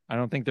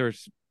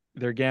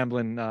they're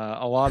gambling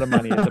a lot of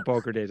money at the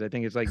poker days. I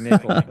think it's like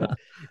nickels, but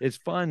it's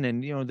fun,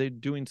 and they're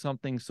doing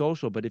something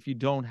social. But if you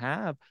don't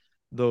have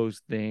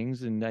those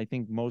things, and I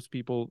think most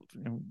people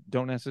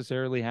don't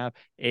necessarily have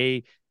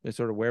the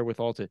sort of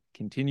wherewithal to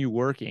continue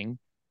working,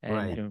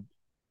 and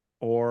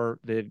or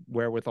the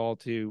wherewithal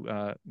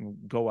to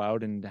go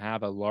out and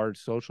have a large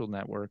social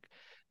network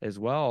as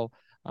well.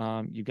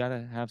 You got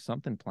to have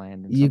something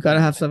planned. You got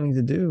to have something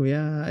to do.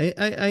 Yeah.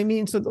 I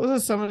mean, so those are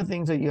some of the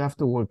things that you have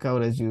to work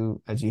out as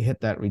you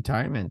hit that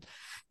retirement.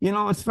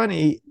 It's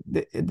funny.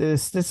 The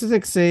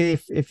statistics say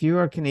if you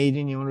are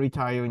Canadian, you want to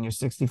retire when you're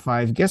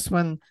 65, guess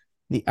when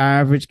the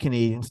average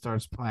Canadian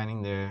starts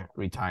planning their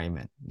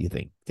retirement, you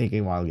think? Take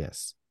a wild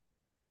guess.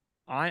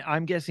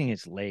 I'm guessing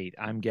it's late.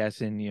 I'm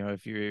guessing,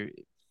 if you're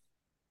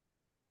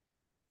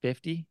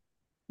 50.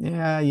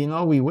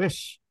 Yeah, we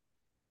wish.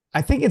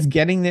 I think it's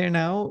getting there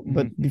now,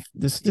 but these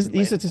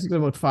statistics are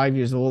about 5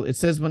 years old. It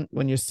says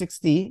when you're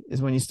 60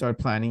 is when you start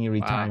planning your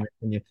retirement.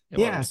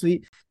 Wow.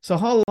 So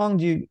how long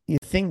do you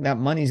think that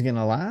money is going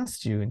to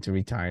last you into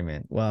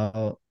retirement?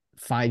 Well,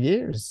 5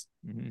 years.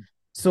 Mm-hmm.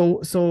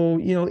 So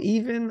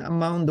even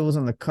among those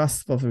on the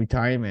cusp of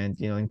retirement,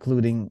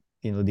 including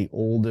the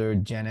older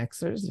Gen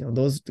Xers,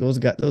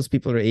 those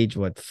people are age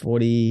what,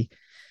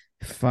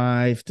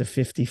 45 to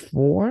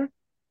 54.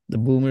 The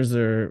boomers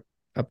are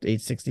up to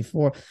age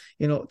 64.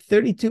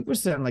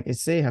 32%, like I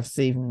say, have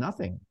saved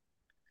nothing.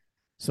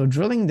 So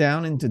drilling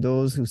down into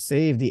those who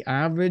save, the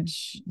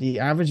average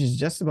is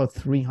just about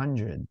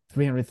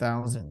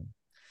 300,000.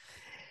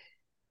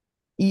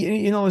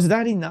 Is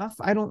that enough?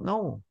 I don't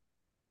know.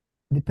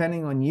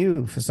 Depending on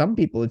you. For some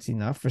people, it's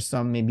enough. For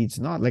some, maybe it's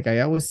not. Like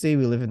I always say,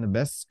 we live in the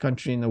best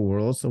country in the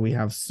world. So we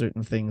have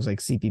certain things like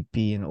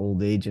CPP and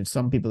old age. And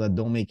some people that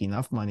don't make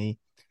enough money,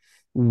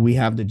 we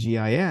have the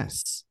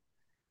GIS.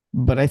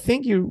 But I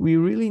think we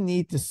really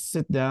need to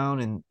sit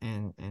down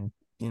and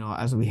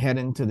as we head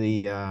into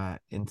the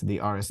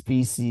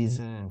RSP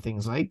season and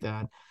things like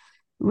that,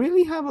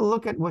 really have a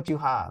look at what you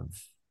have.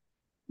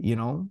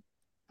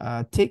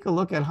 Take a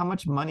look at how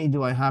much money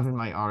do I have in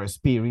my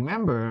RSP.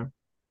 Remember,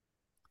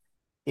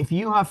 if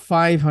you have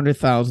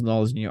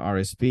 $500,000 in your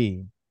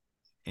RSP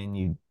and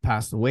you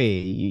pass away,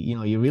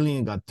 you really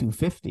only got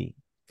 $250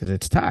 because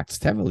it's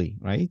taxed heavily,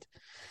 right?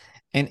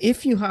 And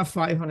if you have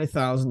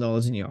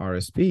 $500,000 in your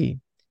RSP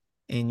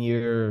and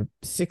you're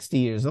 60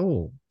 years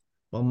old,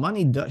 well,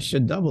 money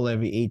should double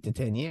every 8 to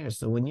 10 years.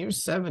 So when you're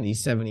 70,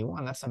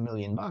 71, that's $1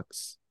 million.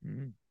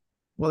 Mm-hmm.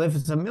 Well, if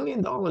it's $1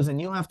 million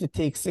and you have to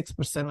take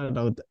 6%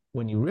 of it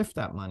when you RIF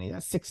that money,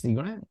 that's 60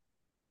 grand.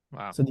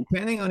 Wow. So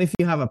depending on if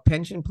you have a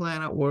pension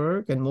plan at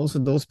work, and most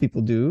of those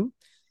people do,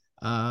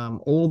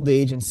 old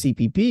age and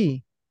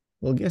CPP,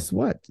 well, guess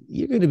what?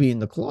 You're going to be in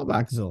the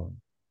clawback zone.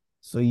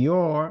 So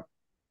your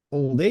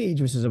old age,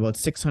 which is about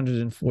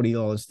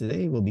 $640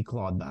 today, will be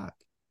clawed back.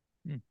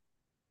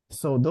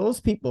 So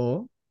those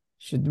people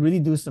should really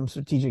do some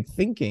strategic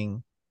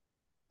thinking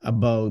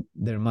about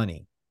their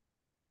money,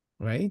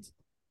 right?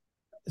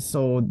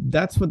 So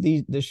that's what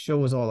this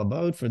show is all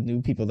about for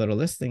new people that are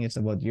listening. It's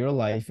about your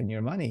life and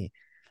your money.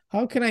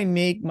 How can I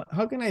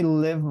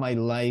live my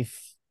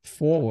life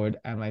forward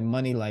and my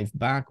money life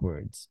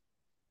backwards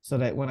so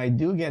that when I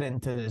do get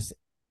into this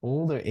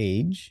older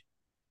age,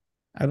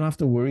 I don't have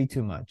to worry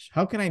too much?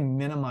 How can I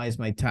minimize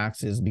my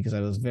taxes because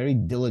I was very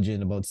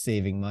diligent about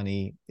saving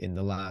money in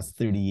the last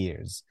 30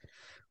 years?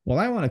 Well,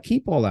 I want to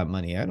keep all that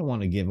money. I don't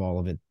want to give all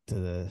of it to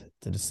the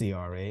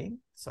CRA.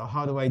 So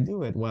how do I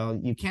do it? Well,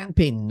 you can't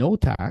pay no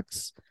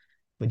tax,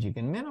 but you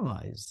can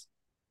minimize.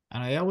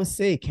 And I always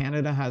say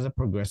Canada has a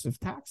progressive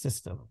tax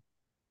system.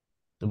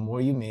 The more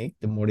you make,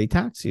 the more they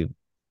tax you.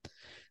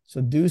 So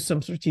do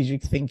some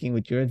strategic thinking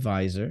with your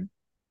advisor,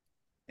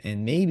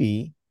 and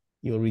maybe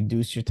you'll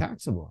reduce your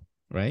taxable,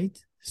 right?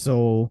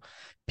 So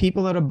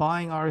people that are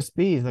buying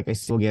RSPs, like I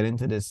said, we'll get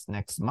into this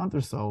next month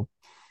or so,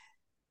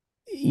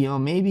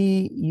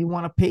 maybe you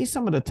want to pay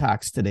some of the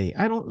tax today.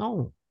 I don't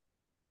know.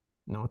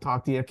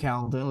 Talk to your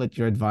accountant, let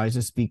your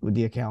advisor speak with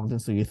the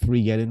accountant so you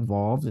three get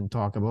involved and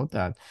talk about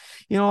that.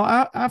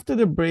 After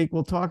the break,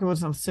 we'll talk about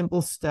some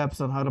simple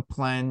steps on how to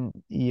plan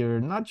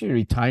not your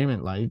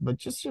retirement life, but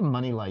just your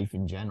money life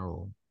in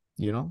general,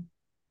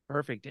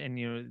 Perfect.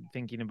 And,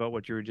 thinking about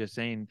what you were just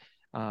saying,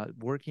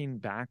 working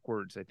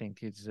backwards, I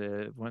think is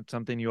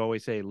something you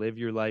always say, live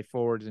your life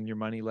forwards and your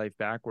money life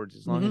backwards.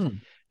 As long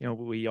as,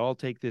 we all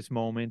take this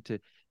moment to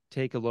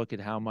take a look at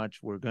how much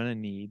we're going to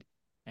need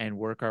and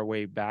work our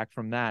way back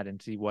from that and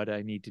see what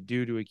I need to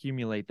do to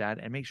accumulate that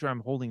and make sure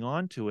I'm holding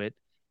on to it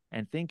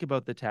and think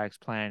about the tax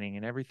planning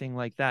and everything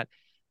like that.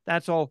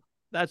 That's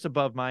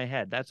above my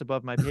head. That's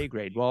above my pay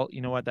grade. Well,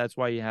 you know what? That's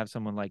why you have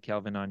someone like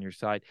Kelvin on your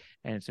side.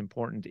 And it's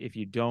important, if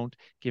you don't,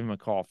 give him a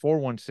call,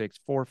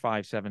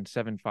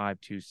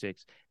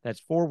 416-457-7526.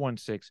 That's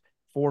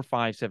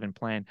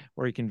 416-457-PLAN,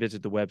 or you can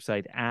visit the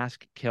website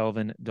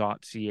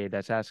askkelvin.ca.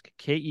 That's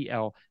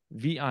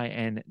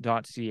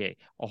askkelvin.ca.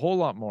 A whole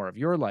lot more of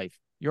your life,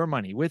 your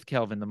money with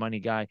Kelvin, the money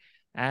guy,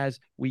 as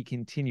we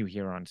continue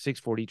here on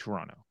 640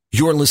 Toronto.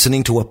 You're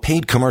listening to a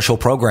paid commercial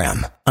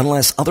program.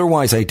 Unless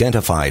otherwise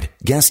identified,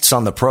 guests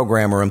on the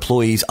program are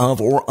employees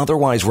of or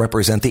otherwise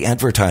represent the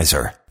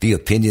advertiser. The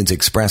opinions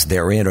expressed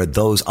therein are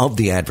those of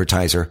the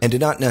advertiser and do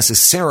not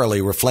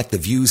necessarily reflect the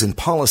views and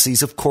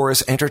policies of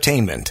Chorus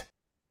Entertainment.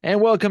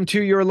 And welcome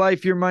to Your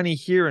Life, Your Money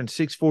here in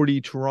 640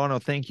 Toronto.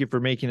 Thank you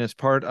for making us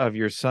part of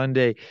your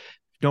Sunday.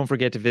 Don't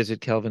forget to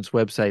visit Kelvin's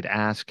website,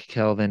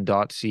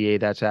 askkelvin.ca.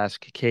 That's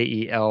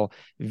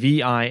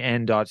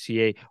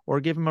askkelvin.ca. Or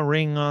give him a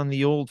ring on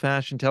the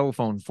old-fashioned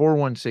telephone,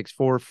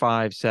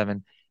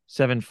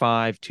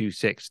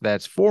 416-457-7526.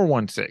 That's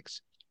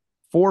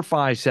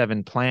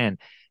 416-457-PLAN.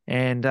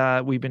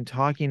 And we've been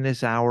talking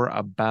this hour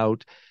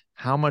about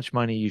how much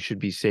money you should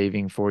be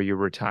saving for your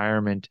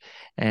retirement,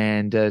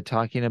 and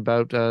talking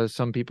about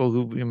some people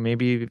who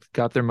maybe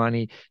got their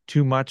money,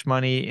 too much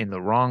money in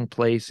the wrong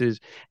places.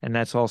 And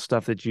that's all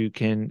stuff that you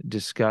can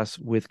discuss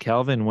with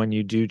Kelvin when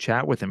you do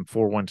chat with him.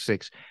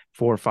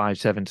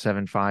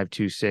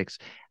 416-457-7526.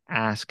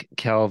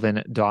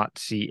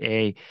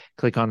 askkelvin.ca.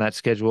 Click on that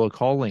schedule a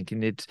call link,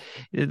 and it's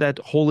that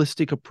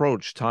holistic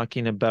approach,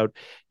 talking about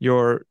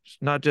your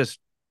not just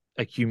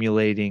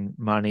accumulating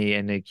money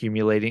and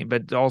accumulating,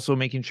 but also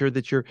making sure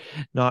that you're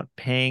not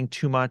paying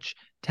too much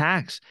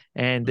tax,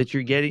 and that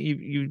you're getting,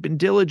 you've been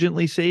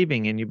diligently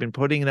saving, and you've been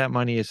putting that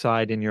money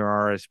aside in your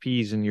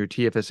RSPs and your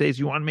TFSAs.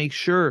 You want to make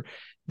sure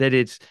that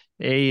it's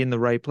A, in the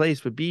right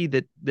place, but B,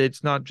 that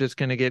it's not just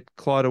going to get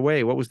clawed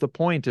away. What was the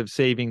point of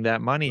saving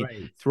that money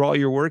through all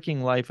your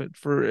working life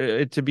for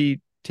it to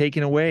be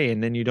taken away,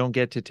 and then you don't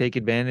get to take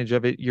advantage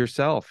of it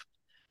yourself?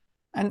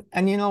 And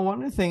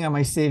one other thing, am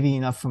I saving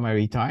enough for my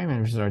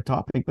retirement, which is our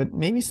topic, but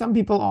maybe some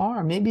people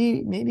are.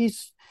 Maybe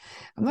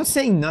I'm not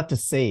saying not to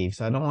save,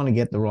 so I don't want to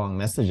get the wrong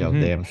message out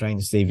there. I'm trying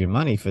to save your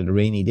money for the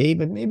rainy day,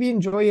 but maybe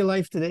enjoy your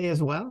life today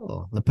as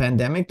well. The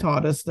pandemic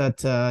taught us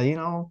that,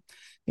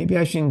 maybe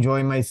I should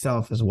enjoy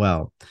myself as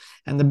well.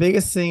 And the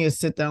biggest thing is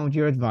sit down with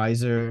your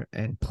advisor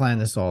and plan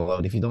this all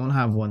out. If you don't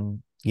have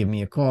one, give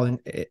me a call. And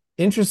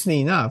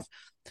interestingly enough,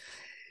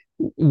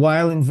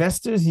 while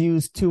investors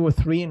use 2 or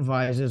 3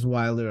 advisors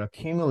while they're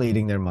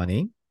accumulating their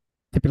money,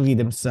 typically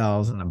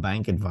themselves and a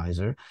bank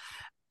advisor,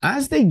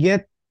 as they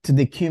get to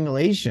the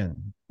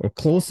accumulation or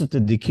closer to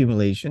the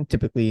accumulation,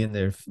 typically in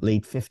their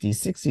late 50s,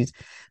 60s,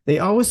 they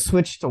always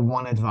switch to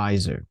one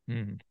advisor.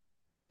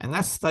 And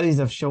that studies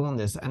have shown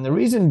this. And the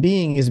reason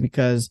being is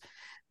because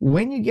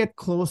when you get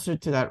closer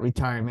to that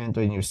retirement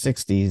or in your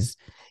 60s,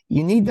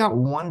 you need that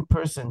one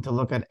person to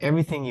look at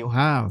everything you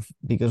have,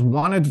 because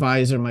one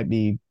advisor might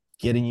be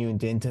getting you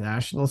into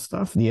international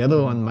stuff. The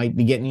other one might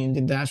be getting you into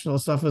international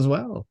stuff as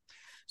well.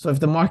 So if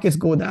the markets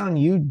go down,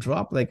 you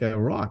drop like a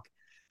rock.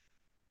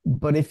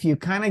 But if you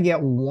kind of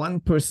get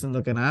one person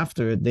looking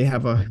after it, they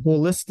have a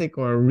holistic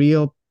or a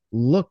real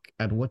look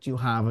at what you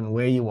have and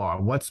where you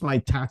are. What's my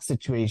tax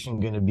situation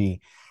going to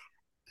be?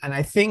 And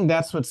I think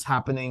that's what's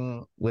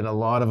happening with a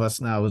lot of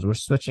us now, is we're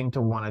switching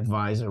to one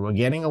advisor. We're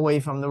getting away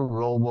from the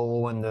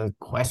robo and the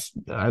quest.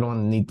 I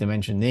don't need to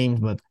mention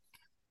names, but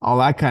all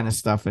that kind of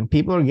stuff. And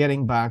people are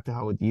getting back to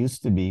how it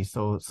used to be.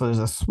 So there's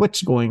a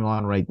switch going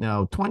on right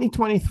now.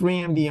 2023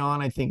 and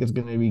beyond, I think is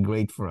going to be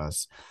great for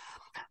us.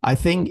 I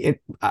think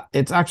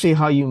it's actually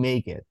how you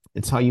make it.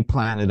 It's how you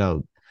plan it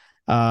out.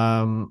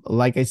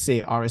 Like I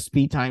say,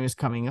 RSP time is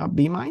coming up.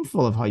 Be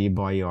mindful of how you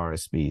buy your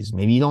RSPs.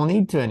 Maybe you don't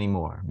need to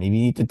anymore. Maybe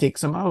you need to take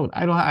some out.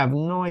 I have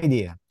no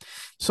idea.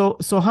 So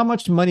how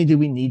much money do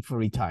we need for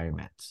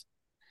retirement?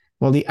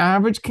 Well, the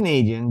average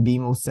Canadian,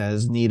 BMO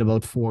says, need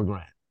about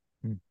 $4,000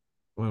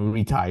 when we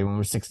retire, when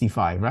we're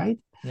 65, right?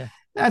 Yeah.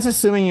 That's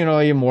assuming,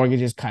 your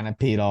mortgage is kind of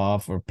paid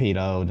off or paid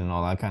out and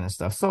all that kind of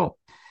stuff. So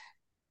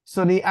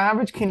the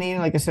average Canadian,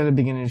 like I said at the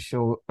beginning of the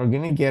show, are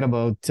going to get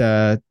about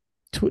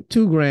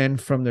 $2,000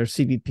 from their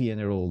CPP in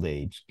their old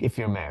age if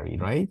you're married,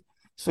 right?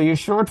 So your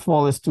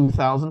shortfall is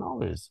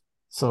 $2,000.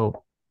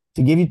 So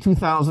to give you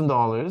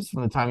 $2,000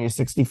 from the time you're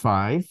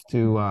 65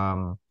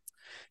 to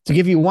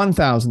give you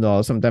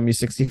 $1,000 from the time you're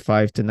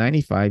 65 to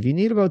 95, you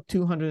need about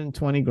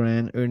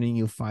 $220,000 earning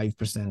you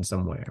 5%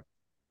 somewhere,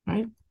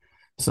 right?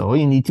 So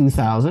you need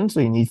 2,000, so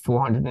you need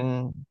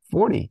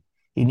 440.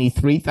 You need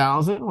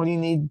 3,000, well, you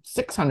need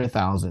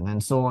 600,000,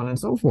 and so on and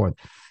so forth.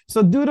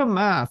 So do the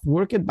math,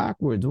 work it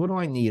backwards. What do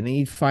I need? I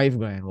need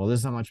 $5,000. Well, this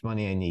is how much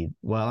money I need.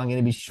 Well, I'm going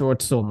to be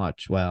short so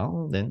much.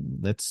 Well, then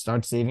let's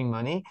start saving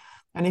money.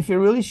 And if you're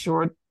really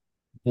short,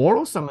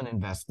 borrow some and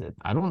invest it.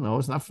 I don't know.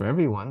 It's not for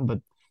everyone,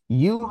 but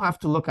you have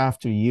to look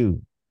after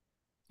you.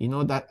 You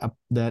know that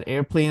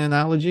airplane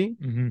analogy?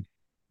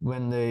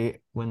 When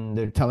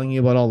they're telling you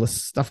about all the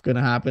stuff going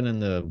to happen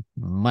and the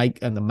mic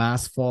and the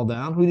mask fall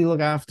down, who do you look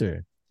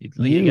after?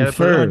 You got to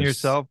put it on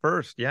yourself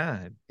first,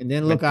 yeah. And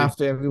then look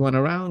after everyone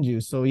around you.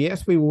 So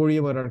yes, we worry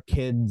about our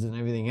kids and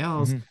everything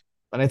else,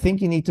 but I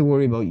think you need to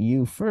worry about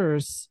you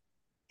first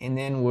and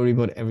then worry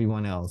about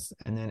everyone else.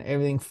 And then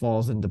everything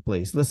falls into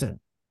place. Listen,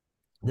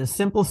 the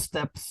simple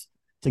steps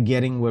to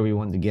getting where we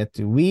want to get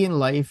to. We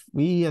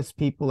as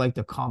people like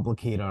to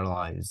complicate our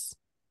lives,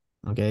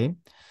 okay?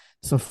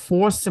 So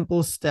 4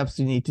 simple steps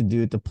you need to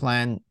do to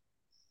plan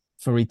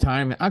for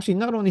retirement. Actually,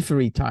 not only for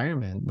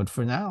retirement, but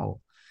for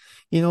now.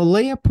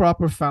 Lay a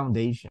proper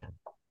foundation,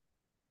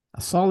 a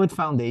solid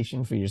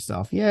foundation for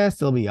yourself. Yes,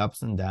 there'll be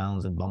ups and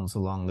downs and bumps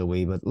along the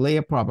way, but lay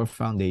a proper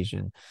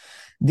foundation.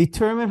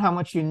 Determine how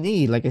much you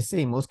need. Like I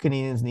say, most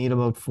Canadians need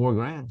about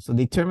 $4,000. So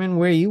determine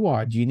where you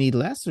are. Do you need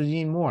less or do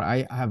you need more?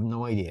 I have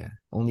no idea.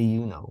 Only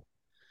you know.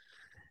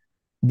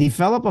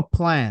 Develop a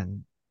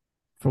plan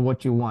for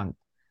what you want.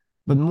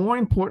 But more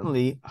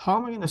importantly, how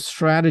am I going to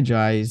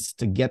strategize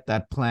to get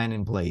that plan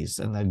in place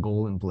and that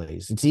goal in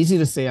place? It's easy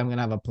to say I'm going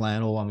to have a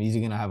plan. Oh, I'm easy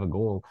going to have a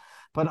goal.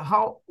 But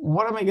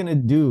what am I going to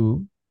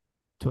do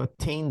to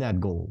attain that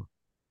goal?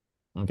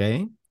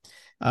 Okay.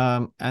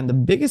 And the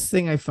biggest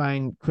thing I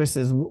find, Chris,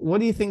 is what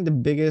do you think the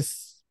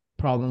biggest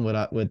problem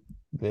with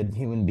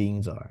human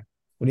beings are?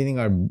 What do you think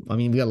I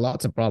mean, we got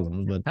lots of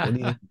problems, but what do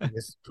you think the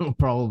biggest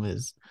problem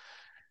is?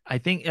 I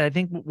think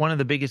one of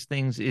the biggest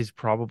things is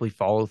probably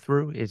follow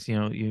through. It's,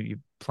 you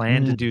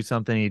plan to do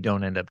something and you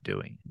don't end up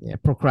doing. Yeah,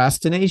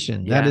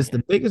 procrastination. That is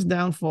the biggest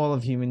downfall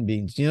of human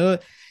beings. You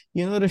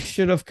know the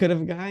should have, could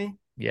have guy?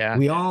 Yeah.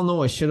 We all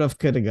know a should have,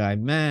 could have guy.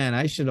 Man,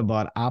 I should have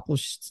bought Apple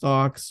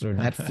stocks or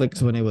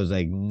Netflix when it was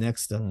like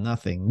next to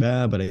nothing.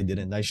 But I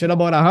didn't. I should have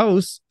bought a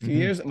house a few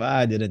years, but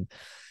I didn't.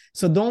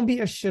 So don't be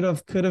a should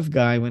have, could have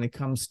guy when it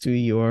comes to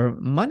your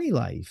money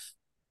life.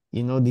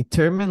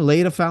 Determine,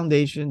 lay the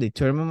foundation,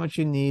 determine what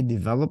you need,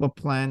 develop a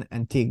plan,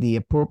 and take the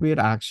appropriate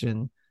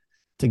action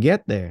to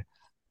get there.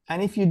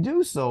 And if you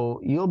do so,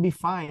 you'll be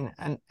fine.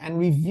 And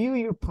review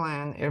your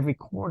plan every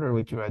quarter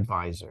with your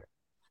advisor.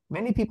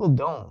 Many people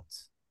don't.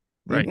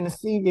 Right.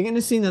 You're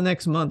gonna see in the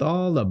next month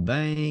all the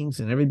banks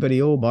and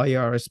everybody, buy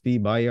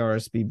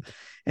RSP.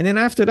 And then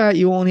after that,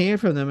 you won't hear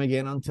from them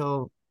again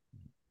until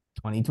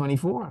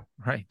 2024.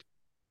 Right.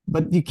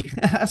 But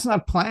that's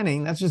not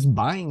planning. That's just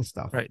buying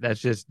stuff. Right. That's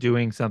just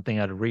doing something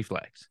out of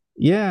reflex.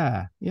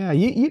 Yeah.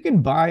 You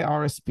can buy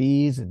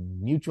RSPs and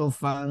mutual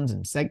funds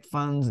and seg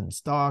funds and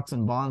stocks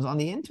and bonds on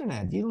the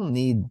internet. You don't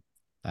need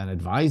an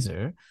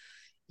advisor.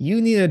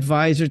 You need an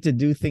advisor to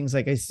do things,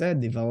 like I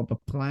said, develop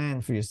a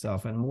plan for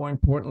yourself. And more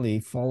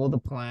importantly, follow the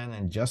plan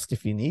and adjust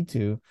if you need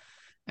to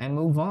and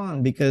move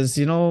on. Because,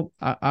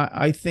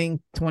 I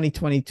think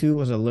 2022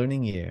 was a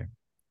learning year.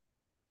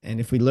 And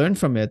if we learn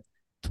from it,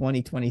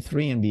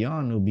 2023 and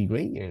beyond will be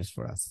great years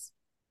for us.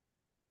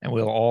 And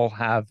we'll all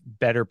have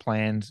better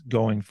plans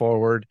going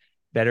forward,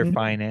 better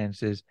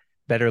finances,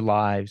 better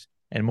lives,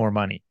 and more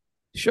money.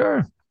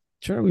 Sure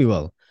we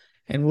will.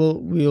 And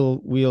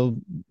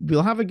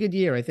we'll have a good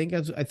year. I think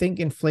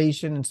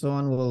inflation and so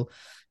on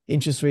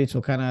interest rates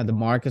will the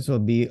markets will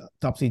be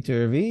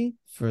topsy-turvy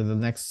for the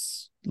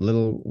next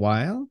little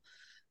while.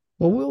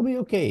 But we'll be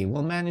okay.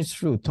 We'll manage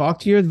through. Talk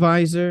to your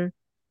advisor.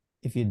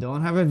 If you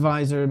don't have an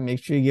advisor,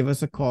 make sure you give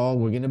us a call.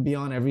 We're going to be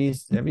on every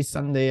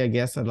Sunday, I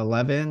guess, at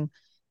 11.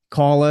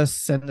 Call us,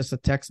 send us a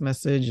text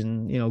message,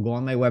 and go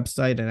on my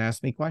website and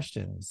ask me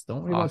questions.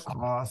 Don't worry about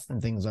cost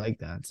and things like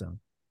that. So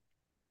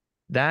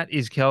that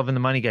is Kelvin, the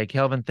Money Guy.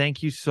 Kelvin,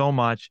 thank you so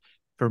much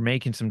for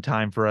making some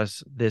time for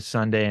us this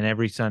Sunday and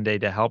every Sunday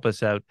to help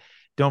us out.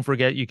 Don't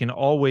forget, you can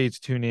always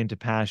tune in to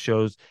past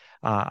shows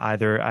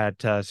either at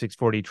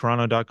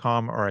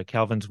 640toronto.com or at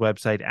Kelvin's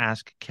website,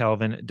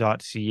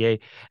 askkelvin.ca.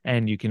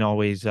 And you can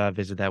always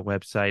visit that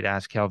website,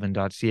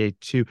 askkelvin.ca,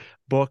 to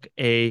book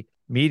a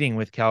meeting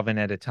with Kelvin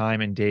at a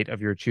time and date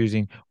of your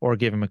choosing, or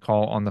give him a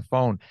call on the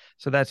phone.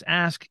 So that's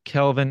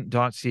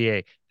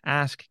askkelvin.ca,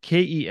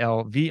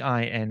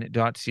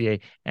 askkelvin.ca,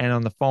 and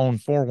on the phone,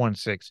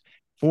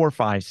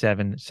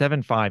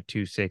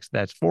 416-457-7526.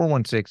 That's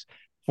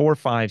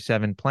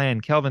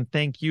 416-457-PLAN. Kelvin,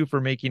 thank you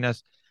for making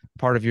us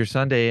part of your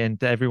Sunday, and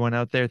to everyone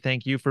out there,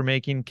 thank you for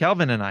making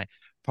Kelvin and I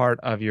part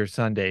of your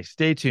Sunday.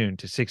 Stay tuned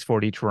to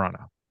 640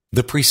 Toronto.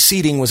 The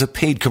preceding was a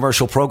paid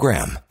commercial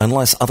program.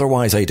 Unless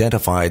otherwise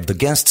identified, the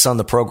guests on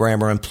the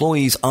program are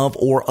employees of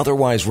or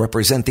otherwise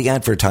represent the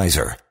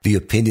advertiser. The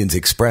opinions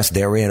expressed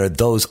therein are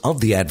those of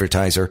the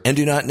advertiser and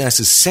do not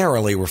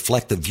necessarily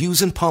reflect the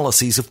views and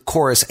policies of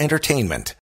Chorus Entertainment.